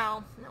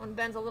Wow, that one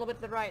bends a little bit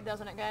to the right,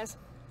 doesn't it, guys?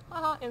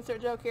 Haha,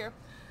 insert joke here.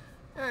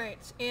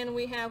 Alright, and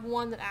we have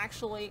one that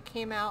actually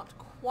came out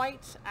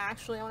quite,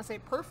 actually, I want to say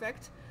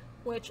perfect,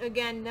 which,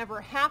 again,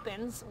 never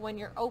happens when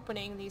you're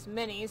opening these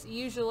minis.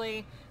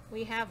 Usually,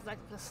 we have, like,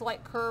 the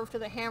slight curve to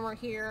the hammer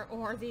here,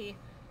 or the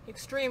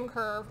extreme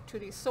curve to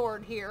the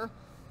sword here.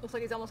 Looks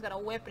like he's almost got a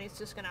whip, and he's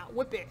just gonna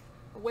whip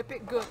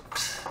it good.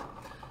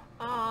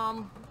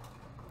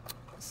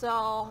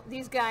 So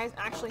these guys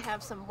actually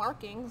have some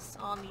markings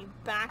on the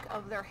back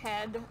of their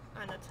head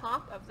and the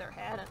top of their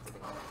head. Let's see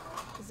if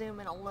we can zoom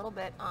in a little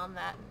bit on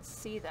that and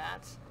see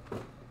that.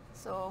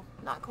 So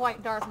not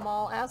quite Darth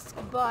Maul-esque,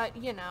 but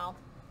you know,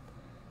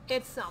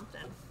 it's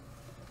something.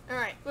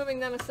 Alright,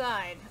 moving them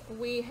aside,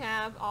 we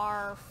have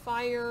our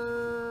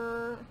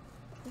fire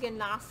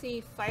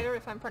Genasi fighter,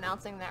 if I'm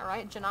pronouncing that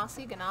right.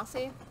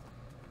 Genasi?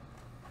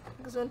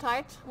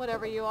 Gesundheit,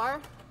 whatever you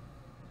are.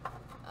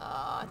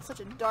 It's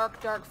such a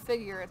dark, dark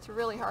figure, it's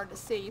really hard to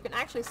see. You can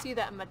actually see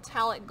that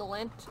metallic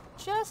glint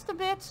just a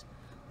bit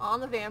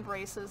on the vamp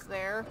races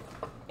there.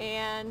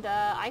 And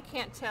I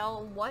can't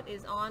tell what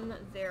is on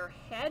their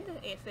head,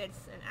 if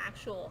it's an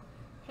actual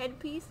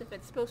headpiece, if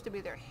it's supposed to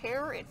be their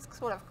hair. It's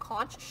sort of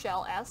conch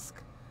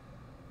shell-esque.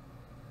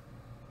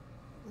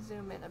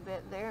 Zoom in a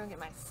bit there and get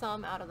my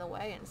thumb out of the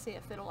way and see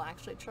if it'll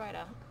actually try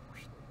to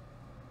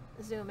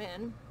zoom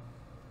in.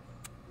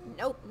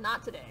 Nope,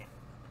 not today.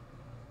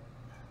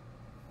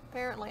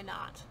 Apparently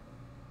not.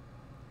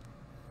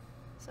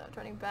 So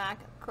turning back,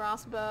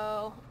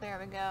 crossbow, there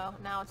we go.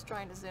 Now it's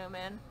trying to zoom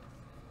in.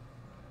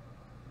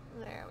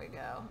 There we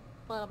go.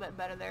 A little bit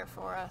better there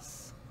for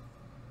us.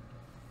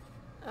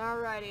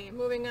 Alrighty,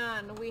 moving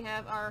on. We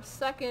have our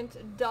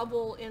second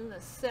double in the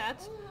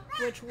set,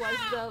 which was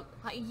the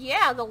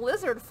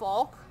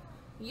Lizardfolk.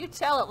 You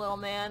tell it, little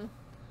man.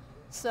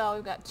 So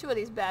we've got two of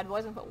these bad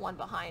boys and put one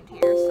behind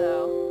here,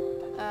 so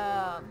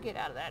get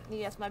out of that.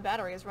 Yes, my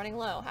battery is running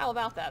low. How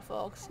about that,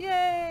 folks?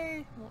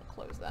 Yay! I want to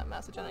close that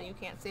message. I know you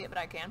can't see it, but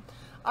I can.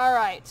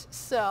 Alright,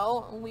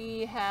 so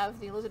we have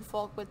the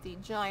Lizardfolk with the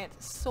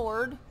giant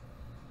sword.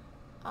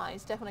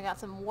 He's definitely got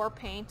some war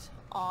paint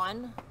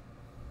on.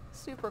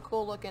 Super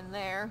cool looking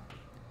there.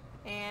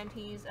 And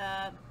he's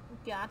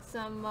got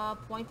some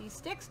pointy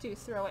sticks to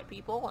throw at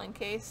people in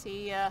case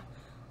he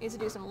needs to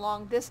do some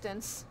long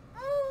distance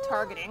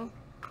targeting.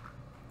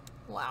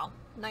 Wow,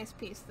 nice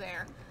piece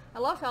there. I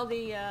love how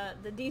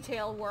the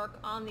detail work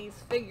on these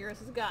figures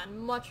has gotten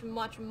much,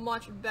 much,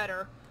 much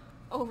better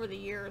over the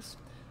years.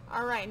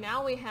 Alright,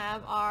 now we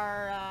have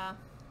our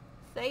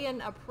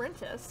Thayan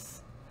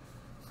Apprentice.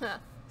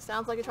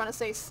 Sounds like you're trying to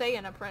say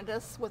Saiyan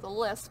Apprentice with a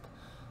lisp.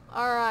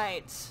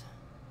 Alright.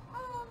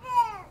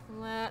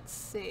 Let's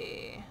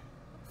see.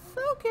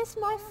 Focus,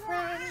 my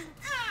friend.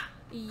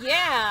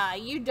 Yeah,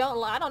 you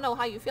don't... I don't know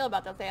how you feel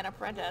about the Thayan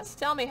Apprentice.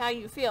 Tell me how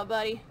you feel,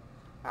 buddy.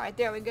 Alright,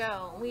 there we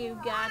go.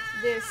 We've got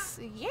this,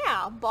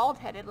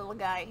 bald-headed little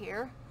guy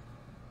here.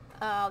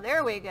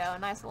 There we go.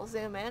 Nice little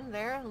zoom in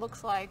there.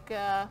 Looks like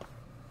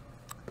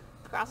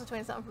cross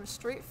between something from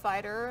Street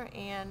Fighter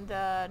and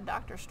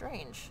Doctor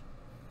Strange.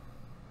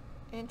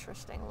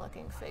 Interesting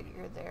looking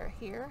figure there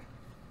here.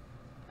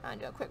 I'm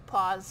gonna do a quick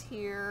pause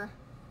here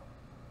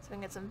so we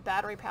can get some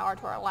battery power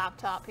to our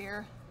laptop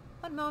here.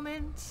 One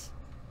moment.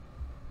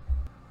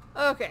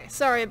 Okay,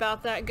 sorry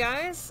about that,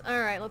 guys.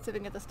 Alright, let's see if we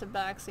can get this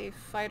Tabaxi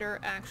Fighter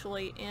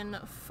actually in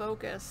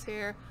focus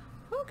here.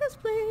 Focus,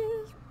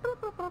 please.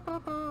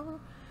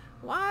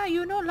 Why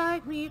you not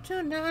like me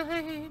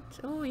tonight?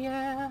 Oh,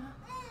 yeah.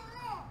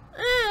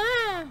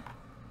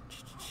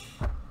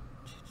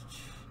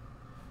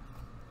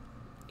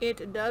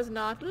 It does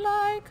not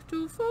like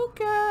to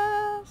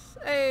focus.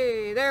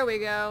 Hey, there we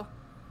go.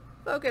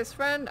 Focus,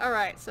 friend.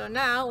 Alright, so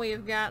now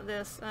we've got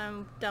this,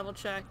 double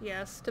check,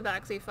 yes,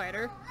 Tabaxi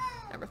Fighter,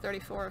 number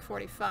 34 or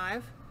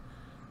 45.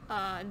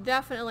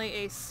 Definitely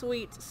a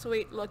sweet,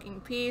 sweet looking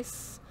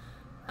piece.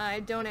 I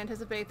don't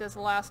anticipate this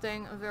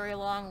lasting very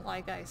long,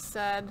 like I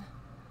said.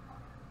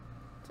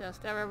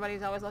 Just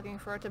everybody's always looking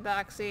for a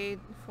Tabaxi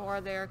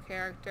for their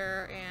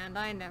character, and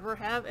I never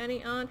have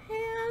any on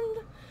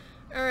hand.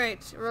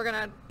 Alright, we're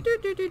gonna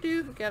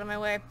get out of my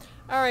way.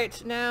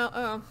 Alright,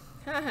 now,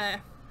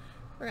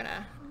 we're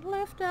gonna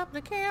lift up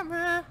the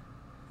camera,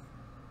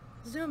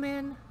 zoom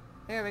in,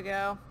 there we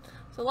go.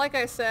 So like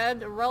I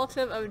said, a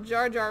relative of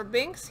Jar Jar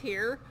Binks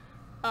here,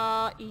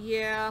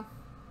 yeah,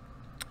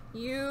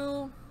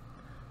 you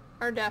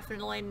are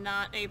definitely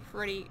not a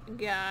pretty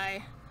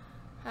guy.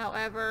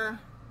 However,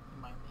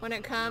 when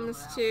it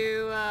comes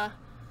to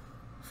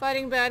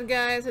fighting bad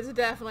guys, it's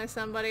definitely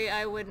somebody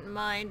I wouldn't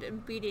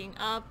mind beating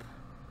up.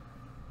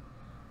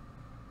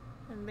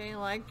 And being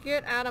like,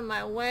 get out of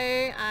my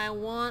way, I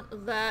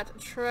want that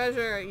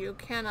treasure, you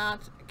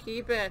cannot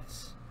keep it.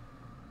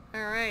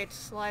 Alright,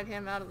 slide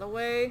him out of the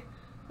way.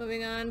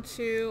 Moving on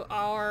to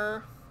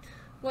our...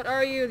 What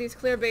are you? These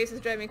clear bases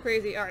drive me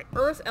crazy. Alright,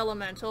 Earth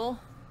Elemental.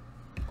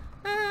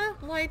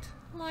 Light.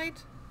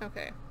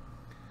 Okay.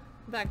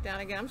 Back down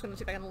again. I'm just going to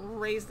see if I can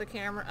raise the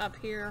camera up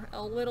here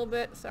a little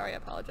bit. Sorry, I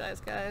apologize,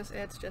 guys.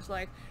 It's just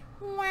like...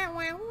 Wah,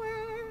 wah,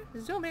 wah.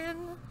 Zoom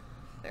in.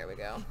 There we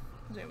go.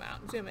 Zoom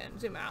out, zoom in,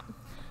 zoom out.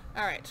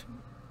 Alright.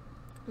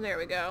 There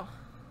we go.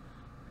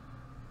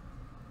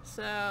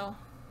 So,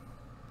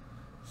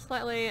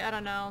 slightly, I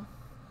don't know.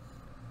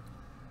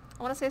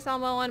 I want to say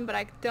Samoan, but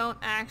I don't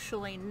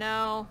actually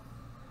know.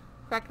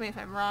 Correct me if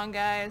I'm wrong,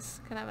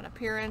 guys. Kind of an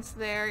appearance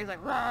there. He's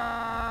like,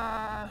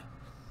 rah!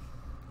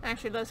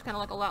 Actually, does kind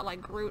of look a lot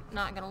like Groot,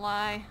 not gonna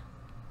lie.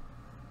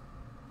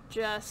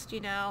 Just,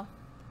 you know,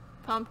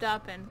 pumped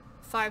up and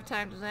 5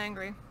 times as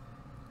angry.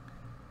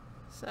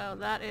 So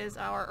that is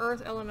our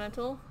Earth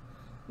Elemental.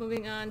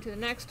 Moving on to the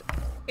next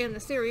in the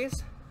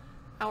series,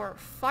 our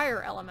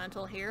Fire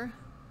Elemental here.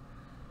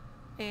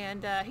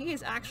 And he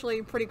is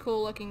actually pretty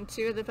cool looking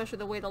too, especially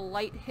the way the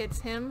light hits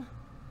him.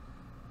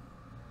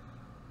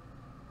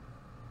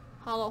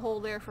 Hollow hole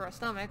there for a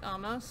stomach,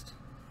 almost.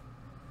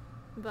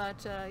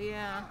 But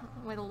yeah,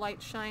 the way the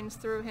light shines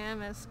through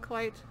him is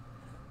quite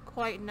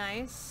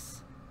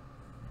nice.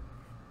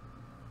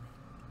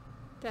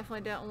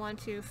 Definitely don't want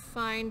to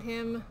find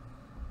him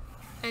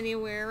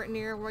anywhere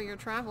near where you're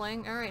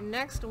traveling. Alright,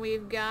 next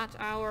we've got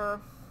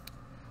our...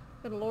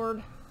 Good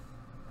lord.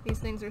 These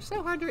things are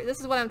so hard to read. This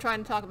is what I'm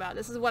trying to talk about.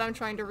 This is what I'm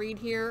trying to read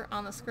here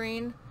on the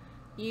screen.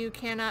 You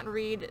cannot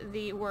read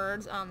the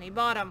words on the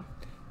bottom.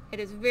 It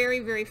is very,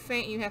 very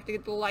faint. You have to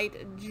get the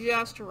light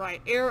just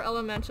right. Air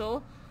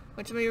Elemental,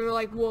 which some of you were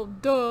like, well,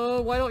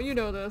 duh, why don't you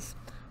know this?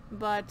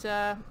 But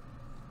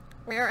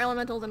air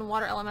elementals and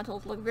water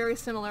elementals look very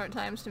similar at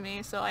times to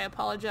me, so I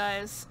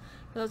apologize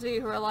for those of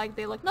you who are like,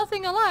 they look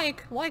nothing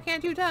alike. Why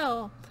can't you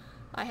tell?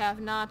 I have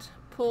not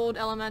pulled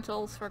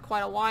elementals for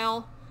quite a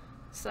while,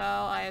 so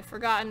I have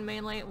forgotten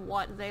mainly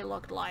what they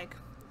looked like.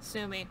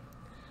 Sue me.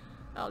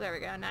 Oh, there we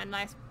go. Now,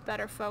 nice,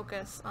 better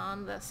focus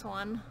on this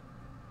one.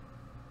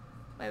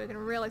 We can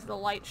really see the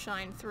light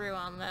shine through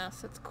on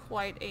this. It's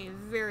quite a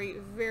very,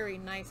 very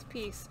nice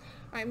piece.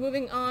 Alright,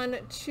 moving on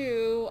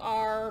to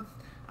our,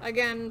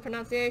 again,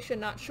 pronunciation,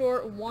 not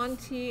sure,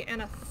 Yuan-Ti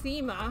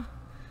Anathema,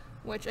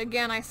 which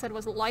again I said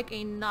was like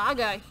a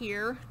naga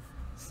here.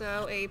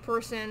 So a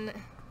person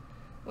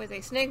with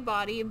a snake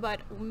body, but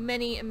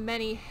many,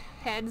 many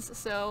heads,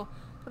 so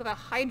sort of a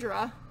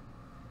Hydra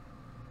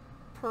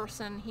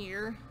person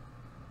here.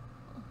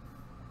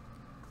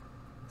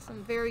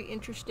 Some very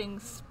interesting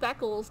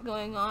speckles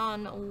going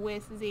on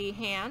with the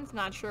hands.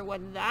 Not sure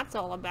what that's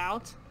all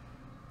about.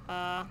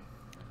 I'm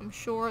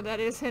sure that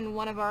is in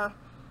one of our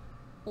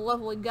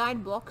lovely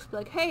guidebooks.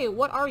 Like, hey,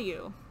 what are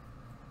you?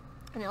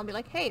 And I'll be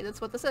like, hey,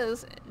 that's what this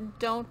is.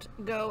 Don't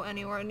go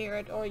anywhere near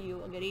it or you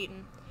will get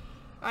eaten.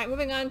 Alright,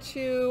 moving on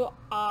to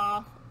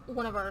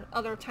one of our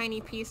other tiny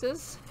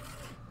pieces,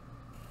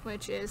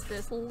 which is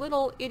this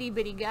little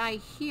itty-bitty guy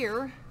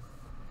here,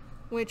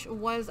 which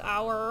was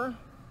our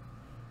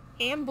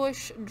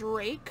Ambush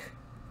Drake.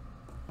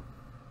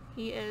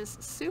 He is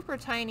super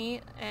tiny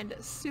and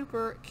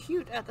super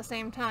cute at the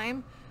same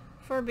time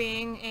for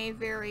being a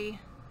very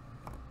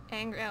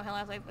angry, oh hell,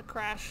 I was like the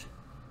crash,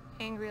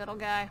 angry little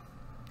guy.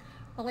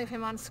 I'll leave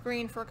him on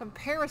screen for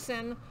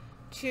comparison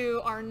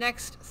to our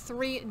next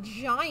 3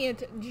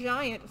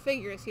 giant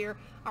figures here.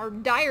 Our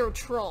Dire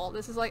Troll.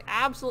 This is like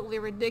absolutely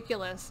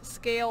ridiculous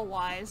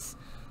scale-wise.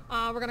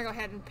 We're gonna go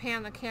ahead and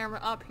pan the camera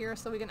up here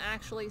so we can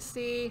actually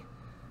see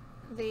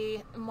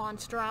the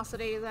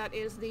monstrosity that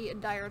is the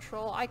Dire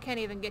Troll. I can't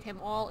even get him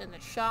all in the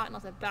shot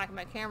unless I back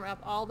my camera up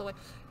all the way.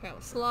 Here,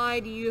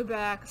 slide you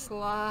back,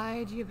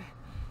 slide you back.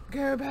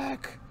 Go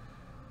back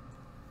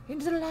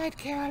into the light,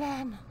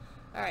 Caroline.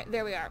 Alright,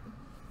 there we are.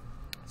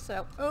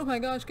 So, oh my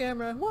gosh,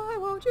 camera, why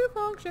won't you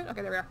function?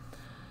 Okay, there we are.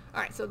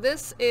 Alright, so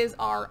this is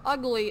our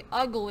ugly,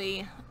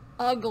 ugly,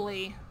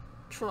 ugly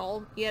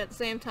troll, yet at the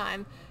same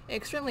time,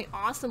 extremely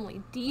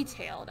awesomely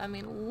detailed. I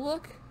mean,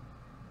 look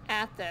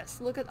at this.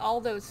 Look at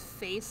all those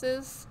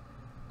faces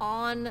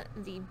on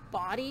the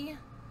body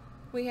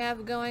we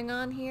have going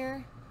on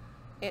here.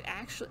 It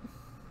actually,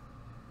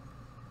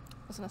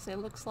 I was gonna say,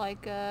 looks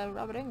like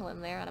Robert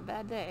Englund there on a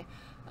bad day.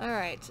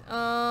 Alright,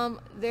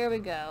 there we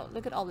go.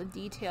 Look at all the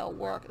detail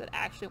work that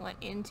actually went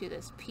into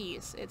this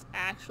piece. It's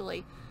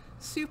actually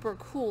super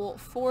cool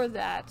for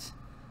that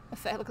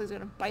effect. Look, he's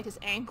gonna bite his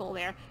ankle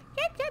there.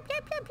 Yep, yep,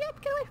 yep, yep,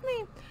 yep, get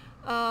away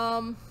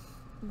from me.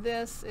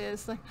 This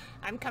is like,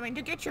 I'm coming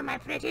to get you, my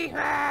pretty.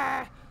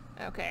 Ah!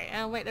 Okay,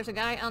 and wait, there's a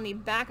guy on the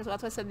back as well.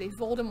 That's why I said the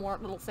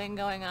Voldemort little thing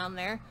going on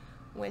there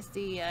with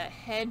the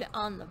head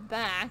on the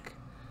back.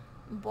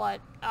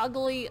 But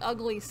ugly,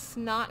 ugly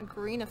snot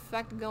green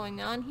effect going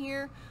on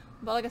here.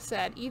 But like I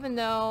said, even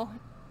though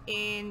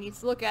you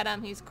look at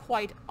him, he's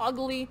quite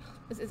ugly,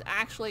 this is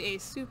actually a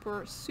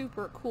super,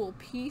 super cool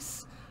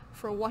piece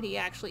for what he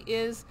actually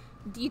is.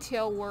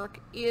 Detail work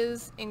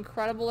is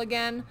incredible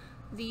again.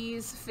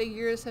 These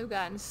figures have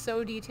gotten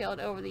so detailed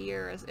over the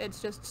years.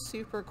 It's just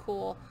super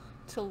cool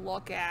to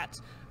look at.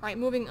 Alright,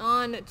 moving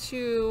on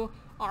to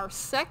our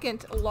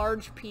second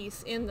large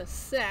piece in the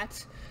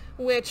set,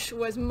 which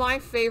was my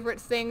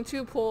favorite thing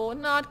to pull,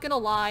 not gonna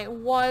lie,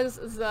 was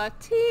the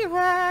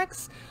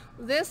T-Rex.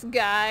 This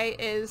guy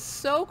is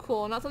so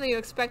cool, not something you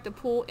expect to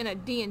pull in a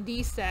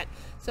D&D set.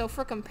 So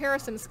for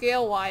comparison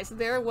scale-wise,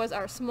 there was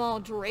our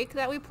small Drake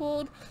that we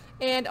pulled,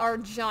 and our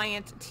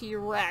giant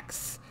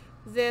T-Rex.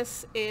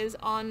 This is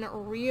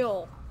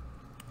unreal.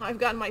 I've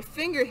got my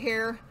finger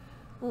here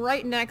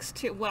right next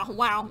to, well,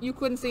 wow, you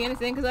couldn't see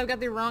anything because I've got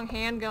the wrong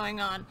hand going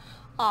on.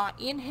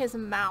 In his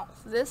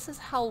mouth. This is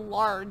how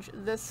large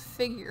this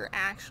figure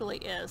actually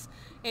is.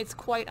 It's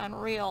quite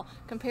unreal.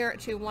 Compare it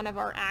to one of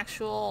our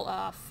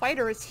actual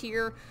fighters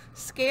here,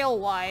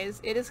 scale-wise,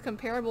 it is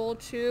comparable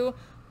to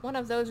one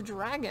of those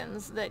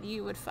dragons that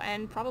you would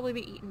find probably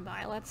be eaten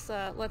by. Let's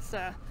have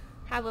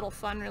a little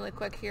fun really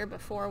quick here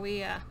before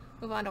we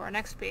move on to our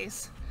next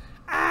piece.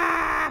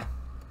 Ah!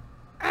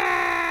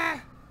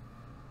 Ah!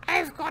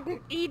 I've gotten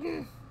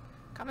eaten.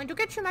 Coming to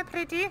get you, my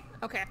pretty.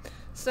 Okay,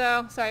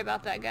 so sorry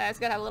about that, guys.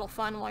 Gotta have a little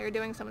fun while you're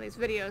doing some of these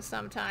videos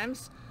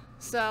sometimes.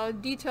 So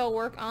detail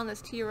work on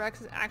this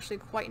T-Rex is actually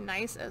quite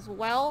nice as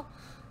well.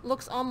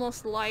 Looks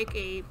almost like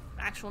a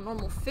actual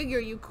normal figure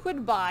you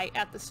could buy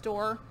at the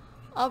store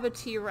of a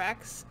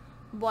T-Rex,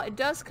 but it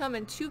does come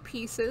in two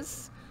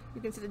pieces. You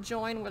can see the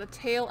join where the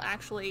tail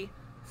actually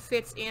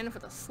fits in for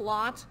the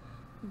slot,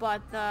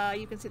 but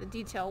you can see the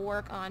detail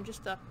work on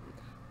just the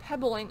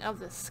pebbling of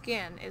the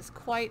skin is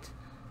quite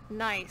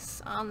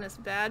nice on this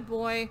bad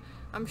boy.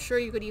 I'm sure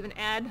you could even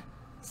add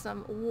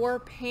some war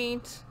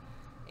paint,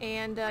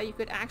 and you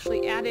could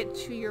actually add it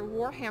to your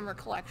Warhammer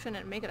collection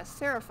and make it a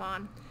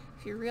Seraphon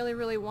if you really,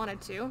 really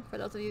wanted to. For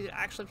those of you that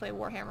actually play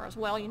Warhammer as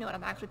well, you know what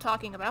I'm actually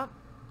talking about.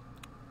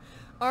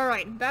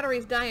 Alright,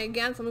 battery's dying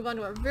again, so move on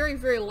to our very,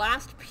 very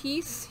last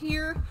piece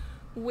here,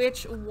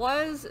 which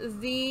was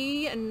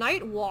the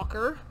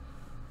Nightwalker,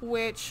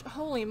 which,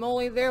 holy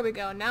moly, there we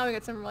go. Now we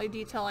get some really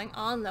detailing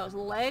on those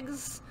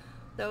legs.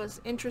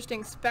 Those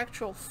interesting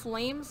spectral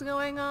flames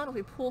going on. If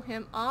we pull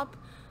him up,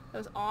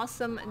 those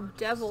awesome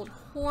deviled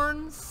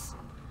horns.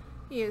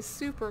 He is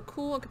super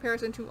cool in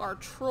comparison to our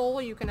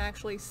troll. You can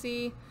actually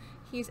see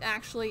he's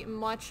actually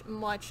much,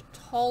 much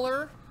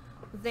taller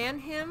than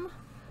him.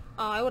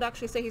 I would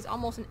actually say he's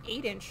almost an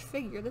 8-inch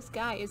figure. This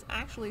guy is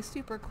actually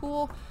super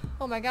cool.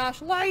 Oh my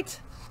gosh, light!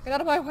 Get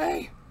out of my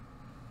way!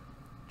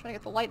 Trying to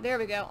get the light, there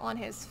we go, on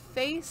his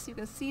face. You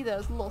can see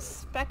those little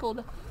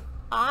speckled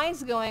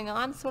eyes going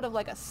on, sort of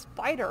like a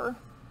spider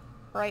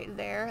right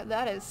there.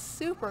 That is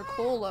super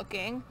cool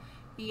looking.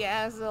 He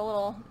has a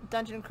little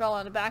dungeon crawler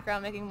in the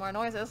background making more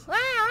noises.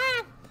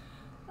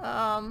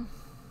 Gosh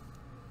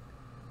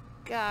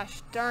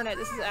darn it,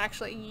 this is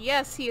actually,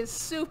 yes, he is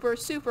super,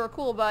 super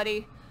cool,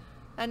 buddy.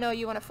 I know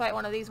you want to fight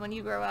one of these when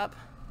you grow up.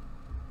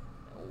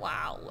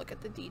 Wow, look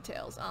at the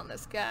details on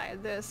this guy.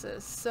 This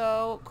is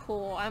so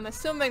cool. I'm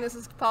assuming this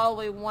is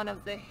probably one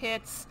of the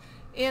hits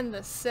in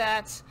the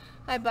set.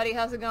 Hi buddy,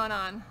 how's it going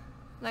on?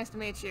 Nice to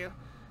meet you.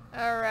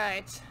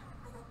 Alright.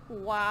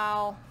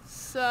 Wow,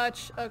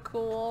 such a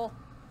cool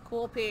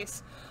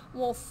piece.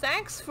 Well,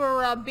 thanks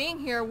for being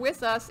here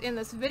with us in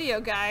this video,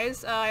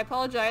 guys. I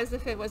apologize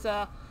if it was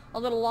a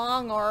little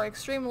long or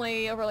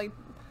extremely overly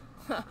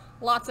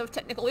lots of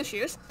technical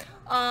issues.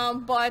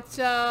 But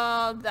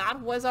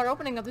that was our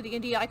opening of the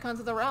D&D Icons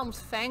of the Realms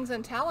Fangs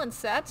and Talons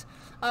set.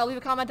 Leave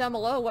a comment down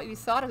below what you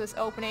thought of this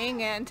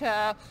opening and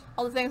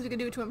all the things we can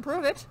do to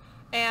improve it.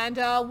 And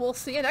we'll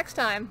see you next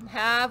time.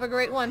 Have a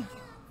great one.